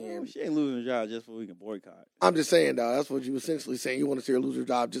ESPN. Well, she ain't losing her job just so we can boycott. I'm just saying, though. That's what you essentially saying. You want to see her lose her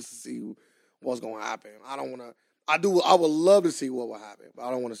job just to see what's going to happen. I don't want to. I would love to see what will happen, but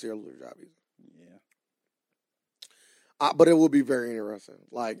I don't want to see her lose her job either. Yeah. But it would be very interesting.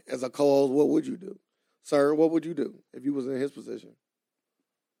 Like, as a co-host, what would you do? Sir, what would you do if you was in his position?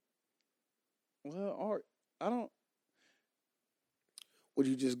 Well, I don't. Would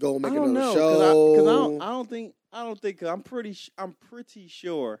you just go make another show? Because I don't think. Cause I'm pretty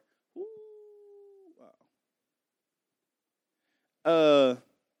sure.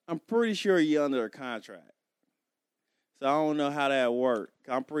 I'm pretty sure you're under a contract. So I don't know how that works.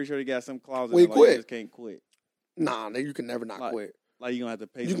 I'm pretty sure they got some clause in there like you just can't quit. Nah, you can never not quit. Like you're gonna have to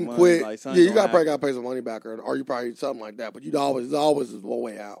pay. You some can money, quit. Like yeah, you probably got to pay some money back, or you probably something like that. But there's always one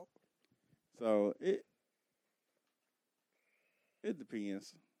way out. So it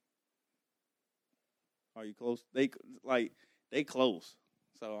depends. Are you close? They close.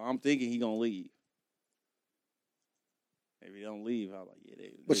 So I'm thinking he gonna leave. If he don't leave, I'm like, yeah.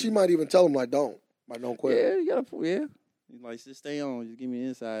 But she might even tell him don't quit. Yeah, you gotta. Yeah, like just stay on. Just give me the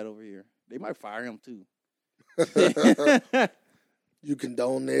inside over here. They might fire him too. You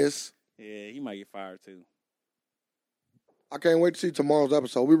condone this? Yeah, he might get fired too. I can't wait to see tomorrow's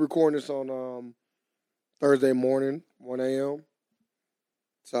episode. We're recording this on Thursday morning, 1 a.m.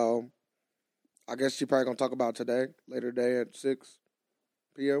 So I guess she's probably going to talk about today, later today at 6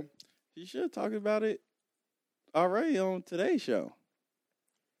 p.m. She should talk about it already on today's show.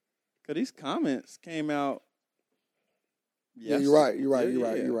 Because these comments came out. Yeah, you're right.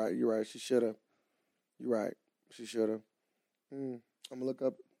 She should have. You're right. She should have. I'm going to look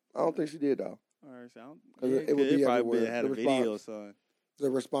up. I don't think she did, though. All right, so it would be everywhere. Had a video, son. The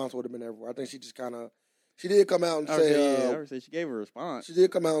response would have been everywhere. I think she just kind of. She did come out and say. I would say she gave a response. She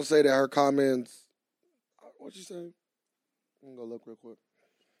did come out and say that her comments. What'd she say? I'm going to go look real quick.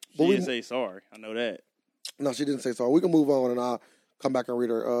 She didn't say sorry. I know that. No, she didn't say sorry. We can move on, and I'll come back and read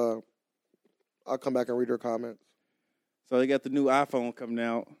her. I'll come back and read her comments. So they got the new iPhone coming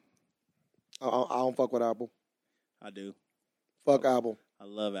out. I don't fuck with Apple. I do. Fuck Apple. I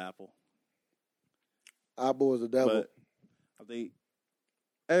love Apple. Apple is the devil. But I think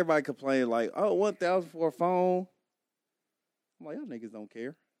everybody complain like, oh, $1,000 for a phone. I'm like, y'all niggas don't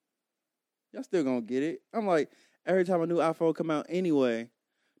care. Y'all still gonna get it. I'm like, every time a new iPhone come out anyway,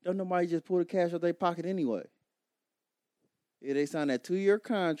 don't nobody just pull the cash out their pocket anyway. Yeah, they signed that 2-year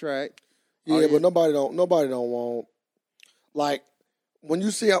contract. Yeah, but nobody don't want, like, when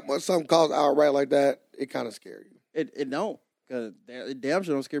you see how much something costs outright like that, it kind of scares you. It don't, because it damn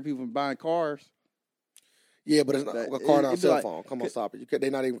sure don't scare people from buying cars. Yeah, but it's not a car, not a cell phone. Come on, stop it.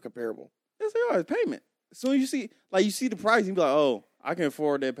 They're not even comparable. Yes, they are. It's payment. As soon as you see the price, you be like, oh, I can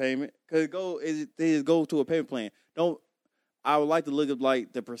afford that payment, because they just go to a payment plan. I would like to look at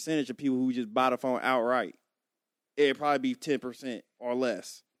like the percentage of people who just buy the phone outright. It'd probably be 10% or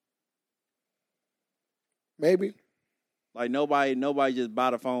less. Maybe. Like nobody just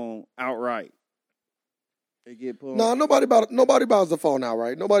buy the phone outright. They get put on. No, nobody buys the phone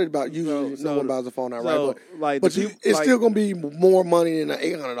outright. No one buys the phone outright. It's still gonna be more money than an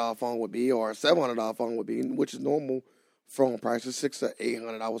 $800 phone would be, or a $700 phone would be, which is normal phone prices, $600 to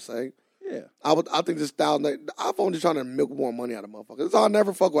 $800, I would say. Yeah, I think this $1,000, the iPhone is trying to milk more money out of motherfuckers. That's why I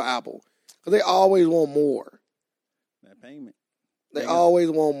never fuck with Apple, because they always want more. That payment. They always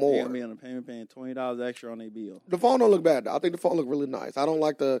want more. They're gonna be on a payment paying $20 extra on their bill. The phone don't look bad, though. I think the phone look really nice. I don't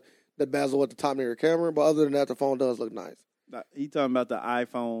like the bezel at the top near your camera, but other than that, the phone does look nice. He talking about the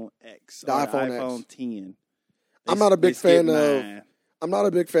iPhone X, the iPhone 10. I'm not a big fan of. I'm not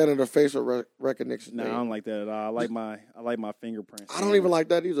a big fan of the facial recognition. No, I don't like that at all. I like my fingerprint. I don't even like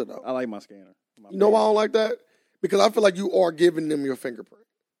that either, though. I like my scanner. You know why I don't like that? Because I feel like you are giving them your fingerprint.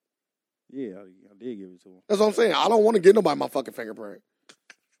 Yeah, I did give it to them. That's what I'm saying. I don't want to give nobody my fucking fingerprint.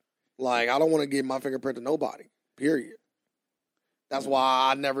 Like, I don't want to give my fingerprint to nobody. Period. That's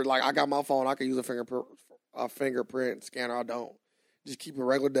why I never, like, I got my phone. I can use a fingerprint scanner. I don't. Just keep a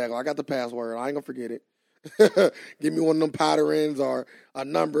regular deck. I got the password. I ain't going to forget it. Give me one of them patterns or a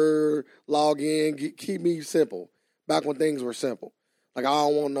number, log in. Keep me simple. Back when things were simple. Like, I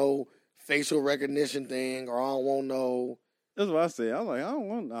don't want no facial recognition thing, or I don't want no. That's what I said. I was like, I don't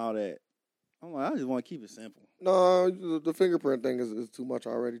want all that. I'm like, I just want to keep it simple. No, the fingerprint thing is too much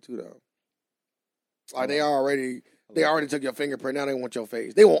already, too, though. Like, they already took your fingerprint. Now they want your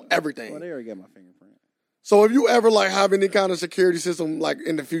face. They want everything. Well, they already got my fingerprint. So if you ever, like, have any kind of security system, like,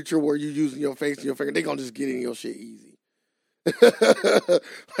 in the future where you using your face and your finger, they going to just get in your shit easy.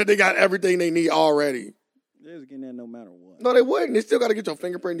 Like, they got everything they need already. They're just getting that no matter what. No, they wouldn't. They still got to get your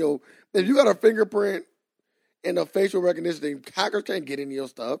fingerprint. If you got a fingerprint and a facial recognition thing, hackers can't get into your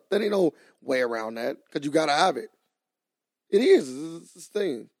stuff. There ain't no way around that, because you got to have it. It is. It's this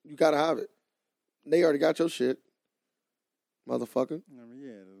thing. You got to have it. They already got your shit. Motherfucker. I mean,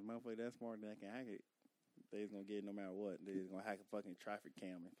 yeah, the motherfucker that smart that can hack it. They's gonna get it no matter what. They's gonna hack a fucking traffic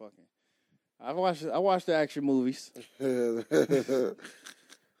cam and fucking. I watched the action movies.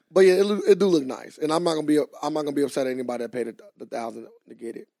 But yeah, it do look nice, and I'm not gonna be upset at anybody that paid the $1,000 to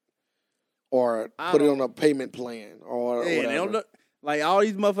get it, or put it on a payment plan, or whatever. They don't look like all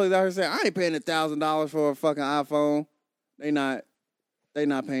these motherfuckers out here saying I ain't paying $1,000 for a fucking iPhone. They not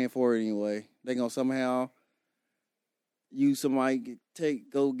paying for it anyway. They gonna somehow use somebody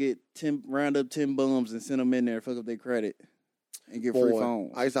round up 10 bums and send them in there, fuck up their credit, and get free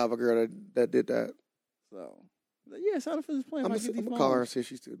phones. I used to have a girl that did that. So yeah, sign up for this plan. I'm gonna call her and see if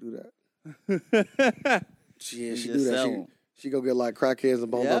she still do that. She do that. She go get like crackheads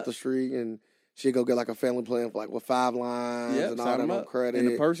and bums off the street, and she go get like a family plan for with 5 lines and all that on credit.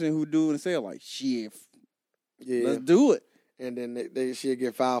 And the person who do it and sell like shit, let's do it. And then she'd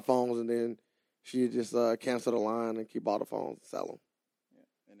get 5 phones, and then she'd just cancel the line and keep all the phones and sell them. Yeah.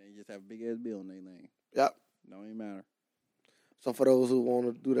 And they just have a big ass bill in their name. Yep. Don't even matter. So for those who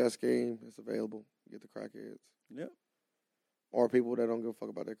want to do that scheme, it's available. Get the crackheads. Yep. Or people that don't give a fuck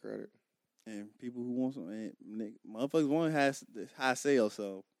about their credit. And people who want some, motherfuckers want high sales,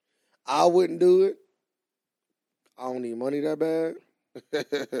 so. I wouldn't do it. I don't need money that bad.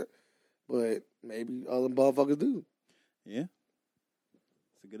 But maybe other motherfuckers do. Yeah.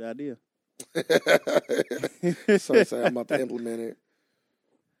 It's a good idea. So say I'm about to implement it.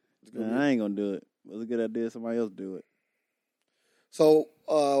 I ain't gonna do it. It's a good idea. Somebody else do it. So,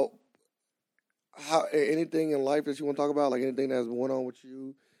 anything in life that you want to talk about, like anything that's went on with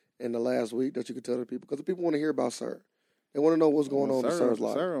you in the last week that you could tell the people? Because the people want to hear about Sir. They want to know what's going on in Sir's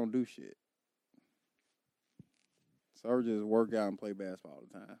life. Sir don't do shit. Sir just work out and play basketball all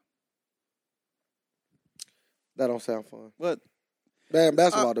the time. That don't sound fun. What? Damn,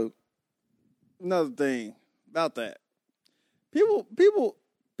 basketball, dude. Another thing about that. People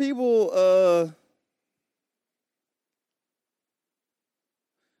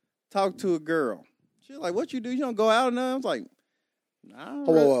talk to a girl. She's like, "What you do? You don't go out enough?" I was like, "Nah."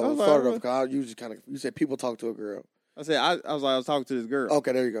 Whoa. Start it off. You said people talk to a girl. I said I was talking to this girl.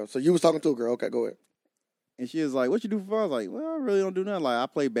 Okay, there you go. So you was talking to a girl. Okay, go ahead. And she was like, "What you do for fun?" I was like, "Well, I really don't do nothing. Like I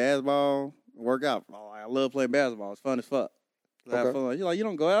play basketball, work out. I love playing basketball. It's fun as fuck." Have fun. You're like, you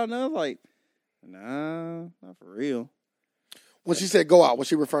don't go out now? Like, nah, not for real. When she said go out, was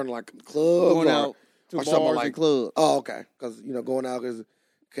she referring to like clubs? Going out to bars and clubs. Oh, okay. Because, going out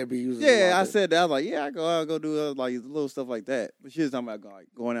can be used. Yeah, I said that. I was like, yeah, I go out, go do like little stuff like that. But she was talking about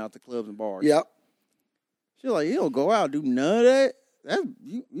going out to clubs and bars. Yep. She was like, you don't go out, do none of that?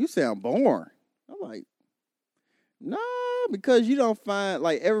 You sound boring. I'm like, nah, because you don't find,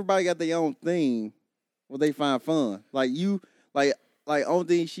 like, everybody got their own thing where they find fun. Like, only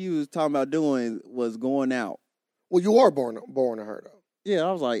thing she was talking about doing was going out. Well, you are boring to her, though. Yeah,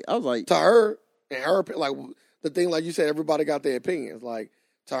 I was like. To her, and her, like, the thing, like you said, everybody got their opinions. Like,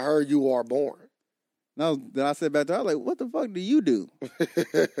 to her, you are boring. Then I said back to her, I was like, what the fuck do you do?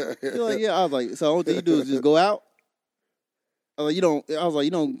 She's like, yeah. I was like, so the only thing you do is just go out? I was like,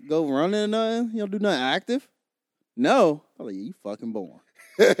 you don't go running or nothing? You don't do nothing active? No. I was like, you fucking boring.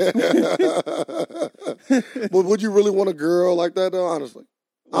 But would you really want a girl like that, though, honestly?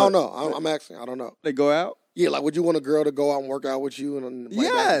 What? I don't know. I'm asking. I don't know. They go out? Yeah, like, would you want a girl to go out and work out with you and play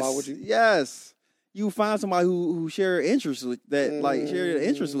basketball with you? Yes. You find somebody who share interests with that, like, share their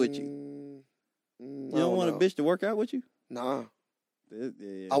interests with you. You don't want a bitch to work out with you? Nah.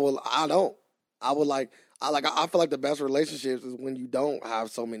 Yeah. I don't. I feel like the best relationships is when you don't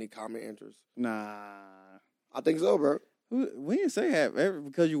have so many common interests. Nah. I think so, bro. We didn't say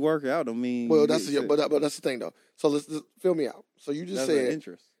because you work out don't mean. Well, that's the thing though. So let's fill me out. So you just said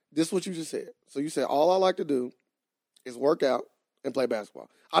interest. This is what you just said. So you said all I like to do is work out and play basketball.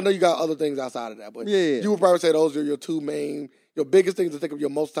 I know you got other things outside of that, but you would probably say those are your your biggest things to take up your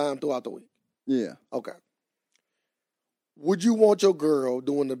most time throughout the week. Yeah. Okay. Would you want your girl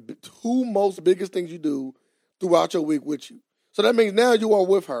doing the two most biggest things you do throughout your week with you? So that means now you are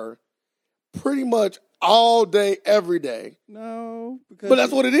with her pretty much all day, every day. No, but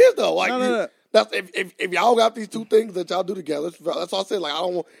that's what it is, though. Like, no. That's if y'all got these two things that y'all do together. That's why I said, like, I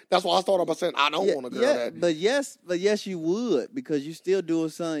don't want. That's why I started by saying I don't want a girl that. But yes, you would, because you're still doing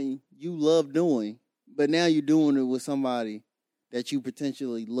something you love doing, but now you're doing it with somebody that you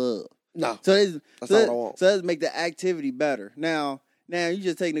potentially love. No, that's not what I want. So that make the activity better. Now you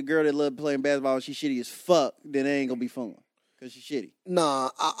just taking a girl that love playing basketball and she's shitty as fuck, then it ain't gonna be fun because she's shitty. Nah,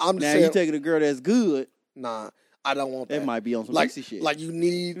 I'm just now saying. You taking a girl that's good. Nah, I don't want that. That might be on some sexy shit. Like you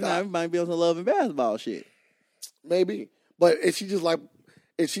need. It might be on some love and basketball shit. Maybe, but if she just like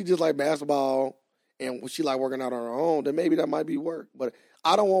basketball and she like working out on her own, then maybe that might be work. But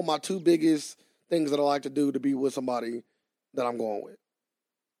I don't want my two biggest things that I like to do to be with somebody that I'm going with.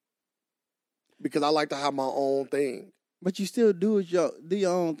 Because I like to have my own thing. But you still do your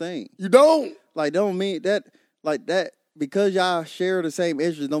own thing. You don't. Like, don't mean that, like that, because y'all share the same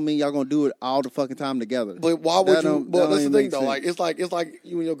interests, don't mean y'all gonna do it all the fucking time together. But why would you? Well, that's the thing, though. Like, it's like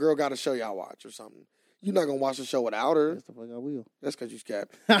you and your girl got a show y'all watch or something. You're not gonna watch the show without her. That's the fuck I will. That's because you scared.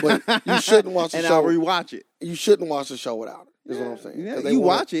 But you shouldn't watch the and show. And I'll rewatch it. You shouldn't watch the show without her, is what I'm saying. Yeah, you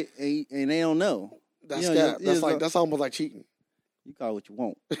watch it, and they don't know. That's that's almost like cheating. You call it what you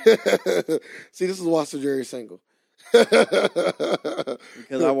want. See, this is why Sir Jerry's single. Because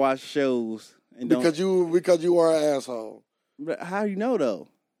I watch shows. And because you are an asshole. But how do you know, though?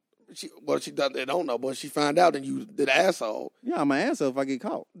 They don't know, but she find out and you did asshole. Yeah, I'm an asshole if I get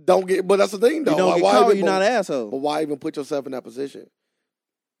caught. But that's the thing, though. You don't get caught, you're not an asshole. But why even put yourself in that position?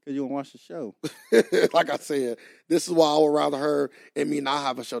 Because you want to watch the show. Like I said, this is why I would rather her and me not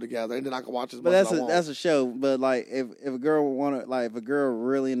have a show together, and then I can watch as much as I want. That's a show. But like, if a girl if a girl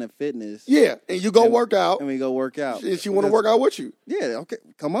really into fitness, yeah, and you go work out, and we go work out, and she want to work out with you, yeah, okay,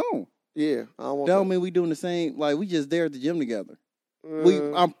 come on, yeah, I don't want don't mean we doing the same. Like we just there at the gym together.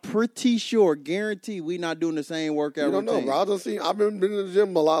 I'm pretty sure, guarantee, we not doing the same workout. You don't routine. Know, bro. I've been in the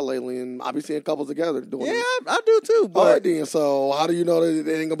gym a lot lately, and I be seeing couples together doing. Yeah, I do too. But all right, then. So how do you know that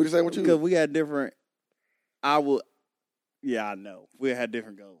they ain't gonna be the same with you? Because we got different. Yeah, I know. We had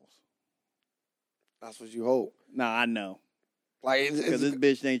different goals. That's what you hope. Nah, I know. Like, because this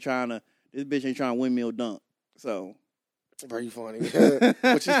bitch ain't trying to windmill dunk. So, very funny.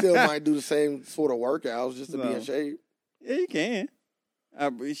 But you still might do the same sort of workouts just to be in shape. Yeah, you can.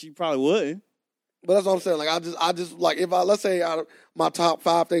 She probably wouldn't. But that's what I'm saying. Like I just like let's say out of my top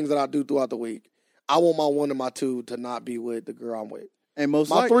 5 things that I do throughout the week, I want my 1 and my 2 to not be with the girl I'm with. And most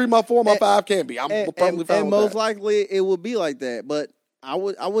my 3, my 4, my 5 can be. I'm perfectly fine. And most likely it would be like that. But I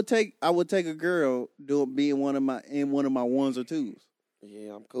would take a girl being one of my 1s or 2s.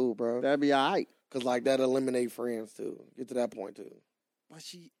 Yeah, I'm cool, bro. That'd be all right. Cause like that eliminate friends too. Get to that point too. But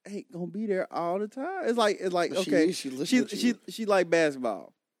she ain't gonna be there all the time. It's like but okay. She like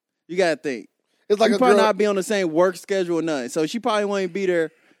basketball. You gotta think. It's like you probably not be on the same work schedule or nothing. So she probably won't be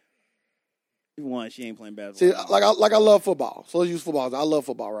there One, she ain't playing basketball. See, like I love football. So let's use football. I love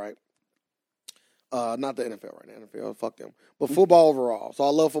football, right? Not the NFL right now. NFL, fuck them. But football overall. So I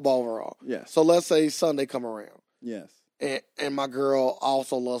love football overall. Yes. So let's say Sunday come around. Yes. And my girl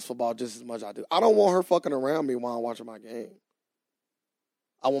also loves football just as much as I do. I don't want her fucking around me while I'm watching my game.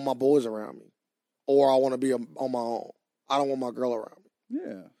 I want my boys around me. Or I want to be on my own. I don't want my girl around me.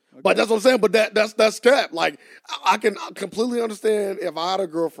 Yeah. Okay. But that's what I'm saying. But that's cap. Like, I can completely understand if I had a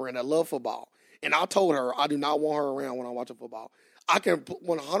girlfriend that loved football and I told her I do not want her around when I'm watching football. I can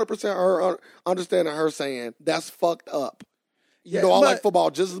 100% understand her saying that's fucked up. I like football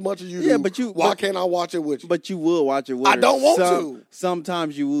just as much as you do. Yeah, but why can't I watch it with you? But you would watch it with her. I don't want to.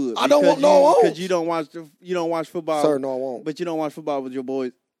 Sometimes you would. I don't want. No, I won't. Because you don't watch football. Sir, no, I won't. But you don't watch football with your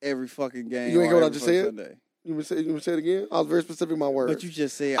boys every fucking game. You ain't hear what I just said? Sunday. You want me to say it again? I was very specific in my words. But you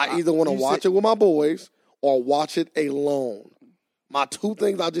just said I either want to watch it with my boys or watch it alone. My two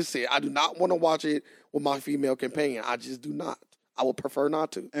things I just said. I do not want to watch it with my female companion. I just do not. I would prefer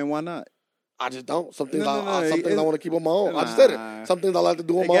not to. And why not? I just don't. Some things I want to keep on my own. I just said it. Some things I like to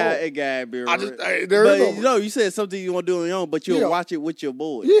do on my own. It got to be right. You said something you want to do on your own, but you'll watch it with your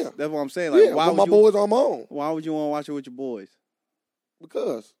boys. Yeah. That's what I'm saying. Like, why with my boys on my own. Why would you want to watch it with your boys?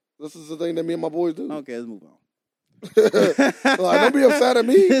 Because this is the thing that me and my boys do. Okay, let's move on. Like, don't be upset at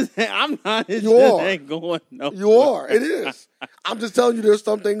me. I'm not. You are. Ain't going nowhere. You are. It is. I'm just telling you, there's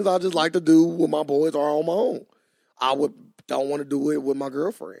some things I just like to do with my boys or on my own. I don't want to do it with my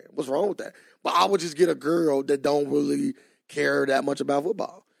girlfriend. What's wrong with that? But I would just get a girl that don't really care that much about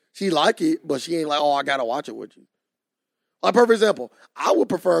football. She like it, but she ain't like, oh, I gotta watch it with you. Like, perfect example, I would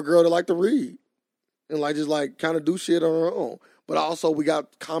prefer a girl that like to read and like just like kind of do shit on her own. But also we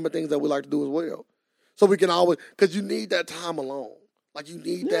got common things that we like to do as well. So we can always, because you need that time alone. Like you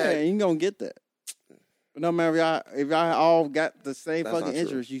need that. Yeah, you gonna get that. No matter if y'all all got the same fucking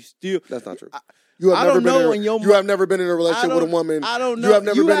interest, you still. That's not true. You have never been in a relationship with a woman. I don't know.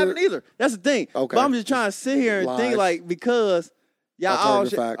 You haven't either. That's the thing. Okay. But I'm just trying to sit here and think like because y'all all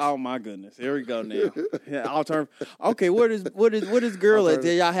facts. Oh my goodness. Here we go now. Yeah, okay, what is girl at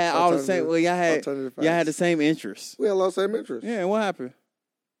there? Y'all had all the same. Well, y'all had the same interests. We had a lot of same interests. Yeah. And what happened?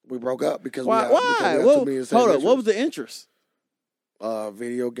 We broke up because why? Hold up. What was the interest?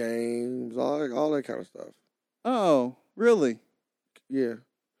 Video games, all that kind of stuff. Oh, really? Yeah.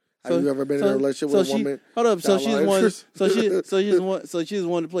 Have you ever been in a relationship with a woman? Hold up. So she's one. So she's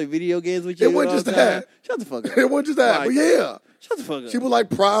one to play video games with you. It wasn't just that. Shut the fuck up. It wasn't just that. But yeah. Shut the fuck up. She was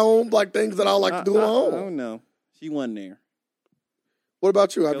like proud, like things that I like to do on my own. I don't know. She wasn't there. What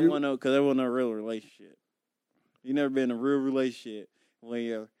about you? Have you? Because there wasn't a real relationship. You never been in a real relationship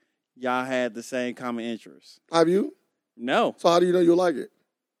where y'all had the same common interests. Have you? No. So how do you know you like it?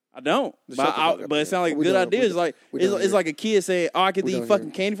 I don't. But it sounds like a good idea. It's like a kid saying, "Oh, I could eat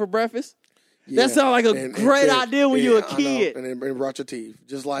fucking candy for breakfast." Yeah. That sounds like a great idea when you're a kid. And brush your teeth,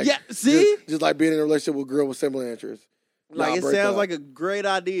 just like see, just like being in a relationship with a girl with similar interests. Like it sounds like a great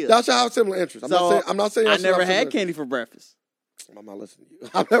idea. Y'all should have similar interests. I'm not saying I never had candy for breakfast. I'm not listening to you.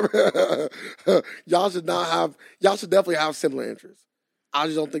 I've never. Y'all should not have. Y'all should definitely have similar interests. I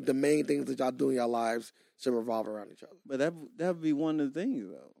just don't think the main things that y'all do in your lives should revolve around each other. But that would be one of the things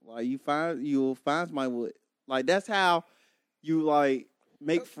though. Like you'll find somebody with like that's how you like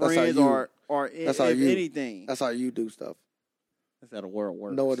make friends or anything. That's how you do stuff. That's how the world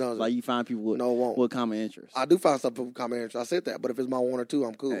works. No, it doesn't. Like you find people with common interests. I do find stuff with common interests. I said that, but if it's my one or two,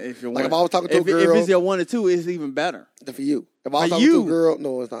 I'm cool. If I was talking to a girl, if it's your one or two, it's even better. For you. If I was talking to a girl,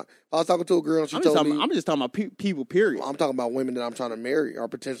 no, it's not. If I was talking to a girl and she told me, I'm just talking about people. Period. I'm talking about women that I'm trying to marry or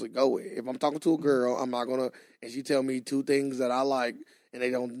potentially go with. If I'm talking to a girl, I'm not gonna, and she tell me two things that I like, and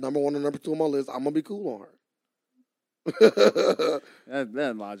they don't number one and number two on my list, I'm gonna be cool on her.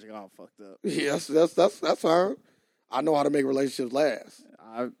 that logic all fucked up. Yes, that's fine. I know how to make relationships last.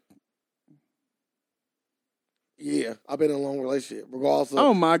 Yeah, I've been in a long relationship. Regardless of,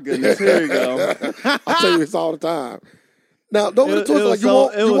 oh my goodness, here you go. I tell you this all the time. Now, don't get it twisted. Like you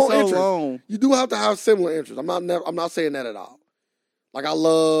want interest. Long. You do have to have similar interests. I'm not saying that at all. Like I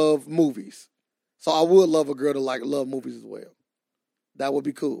love movies, so I would love a girl to love movies as well. That would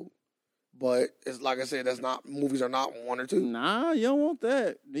be cool. But it's like I said, movies are not one or two. Nah, you don't want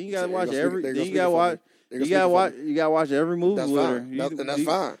that. Then you gotta watch every. Then you gotta watch. You gotta watch every movie with her. And that's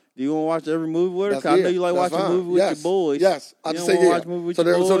fine. Do you want to watch every movie with her? Because I know you like watching movies with your boys. Yes, I just say yeah. Watch movie with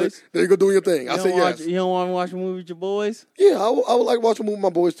your boys. So there you go doing your thing. I say yes. You don't want to watch a movie with your boys? Yeah, I would like to watch a movie with my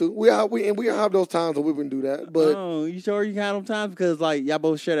boys too. We have those times that we wouldn't do that. But you sure you can have them times because like y'all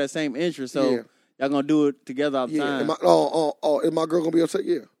both share that same interest, so y'all gonna do it together all the time. Is my girl gonna be upset?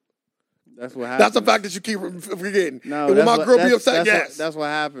 Yeah. That's what happens. That's the fact that you keep forgetting. No, and will my girl be upset? Yes. That's what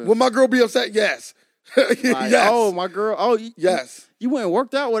happens. Will my girl be upset? Yes. Yes. Oh, my girl. Oh, yes. You went and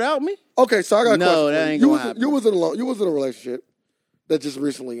worked out without me? Okay, so I got a question. No, that ain't gonna happen. You was in a relationship that just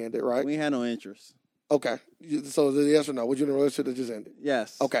recently ended, right? We had no interest. Okay. So is it yes or no? Was you in a relationship that just ended?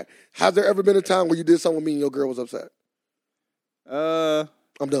 Yes. Okay. Has there ever been a time where you did something with me and your girl was upset?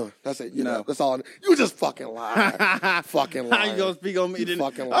 I'm done. That's it. You know, no. that's all. You just fucking lie. Fucking lie. How you gonna speak on me? You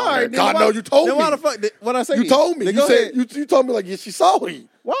fucking lie. All right, God, no, you told me. Why the fuck? What I say? You told me. You said you told me like she salty.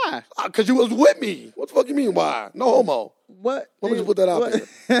 Why? Because you was with me. What the fuck you mean? Why? No homo. What? Let me just put that out there.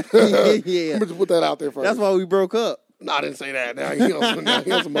 Yeah. Let me just put that out there first. That's why we broke up. No, I didn't say that. Now he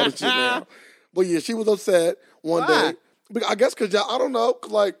on some other shit now. But yeah, she was upset one day. I guess because I don't know,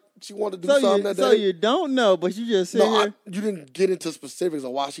 like she wanted to do something that day. So you don't know, but you just said you didn't get into specifics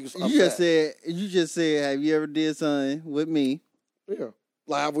of why she was upset. You just said, have you ever did something with me? Yeah.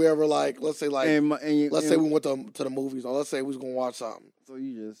 Like have we ever let's say let's say we went to the movies, or let's say we was gonna watch something. So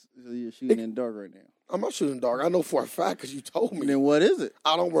you're shooting in the dark right now. I'm not shooting dark. I know for a fact because you told me. Then what is it?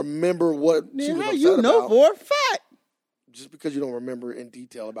 I don't remember what she was upset you know about. for a fact? Just because you don't remember in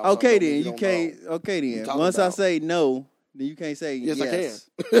detail about okay, something. Then you can't. Know. Okay, then. Once I say no, then you can't say yes. I can.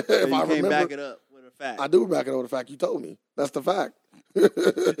 If you can't back it up with a fact. I do back it up with a fact. You told me. That's the fact.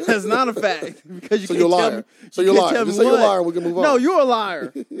 That's not a fact. Because you're a liar. So you're a liar. Just say you're a liar. We can move on. No, you're a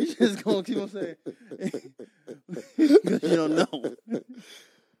liar. You just gonna keep on saying because you don't know.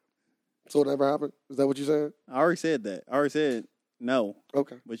 So it never happened? Is that what you said? I already said that. I already said no.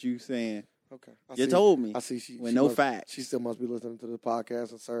 Okay. But you saying okay. You told me. I see. She fact. She still must be listening to the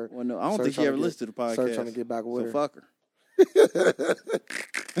podcast, and sir. Well, no, I don't think she ever listened to the podcast. Sir trying to get back with her. Fuck her.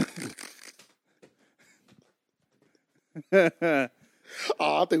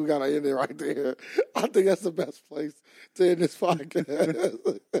 Oh, I think we gotta end it right there. I think that's the best place to end this podcast.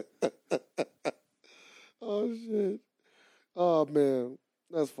 Oh shit. Oh man,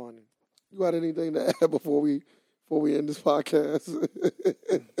 that's funny. You got anything to add before we end this podcast?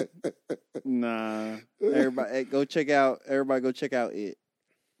 Nah. Everybody go check out it.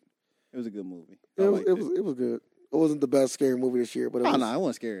 It was a good movie. It was good. It wasn't the best scary movie this year, but it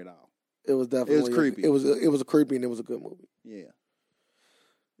wasn't scary at all. It was definitely it was creepy. It was creepy and it was a good movie. Yeah.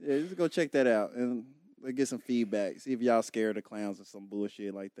 Yeah, just go check that out and get some feedback. See if y'all scared of clowns or some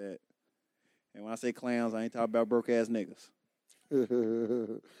bullshit like that. And when I say clowns, I ain't talking about broke ass niggas. I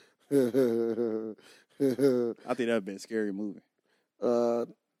think that'd been a scary movie. A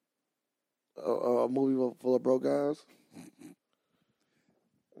movie full of broke guys?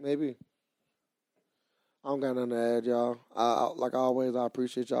 Maybe. I don't got nothing to add, y'all. Like always, I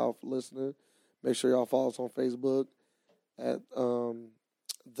appreciate y'all for listening. Make sure y'all follow us on Facebook at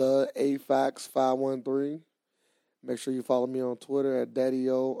the AFAX513. Make sure you follow me on Twitter at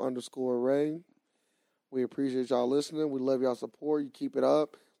DaddyO_Ray. We appreciate y'all listening. We love y'all support. You keep it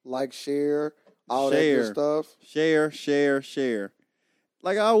up. Like, share, all that good stuff. Share.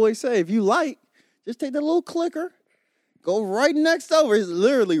 Like I always say, if you like, just take that little clicker, go right next over. It's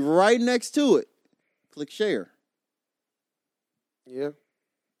literally right next to it. Click share. Yeah.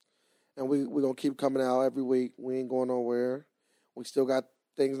 And we're going to keep coming out every week. We ain't going nowhere. We still got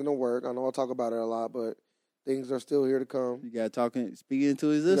things in the work. I know I talk about it a lot, but things are still here to come. You got to speak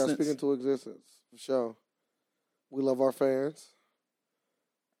into existence. You got to speak into existence, for sure. We love our fans.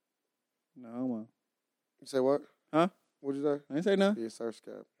 No, man. You say what? Huh? What'd you say? I didn't say nothing. Yeah, sir,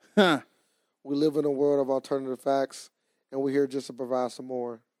 Scap. Huh. We live in a world of alternative facts, and we're here just to provide some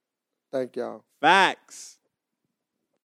more. Thank y'all. Facts.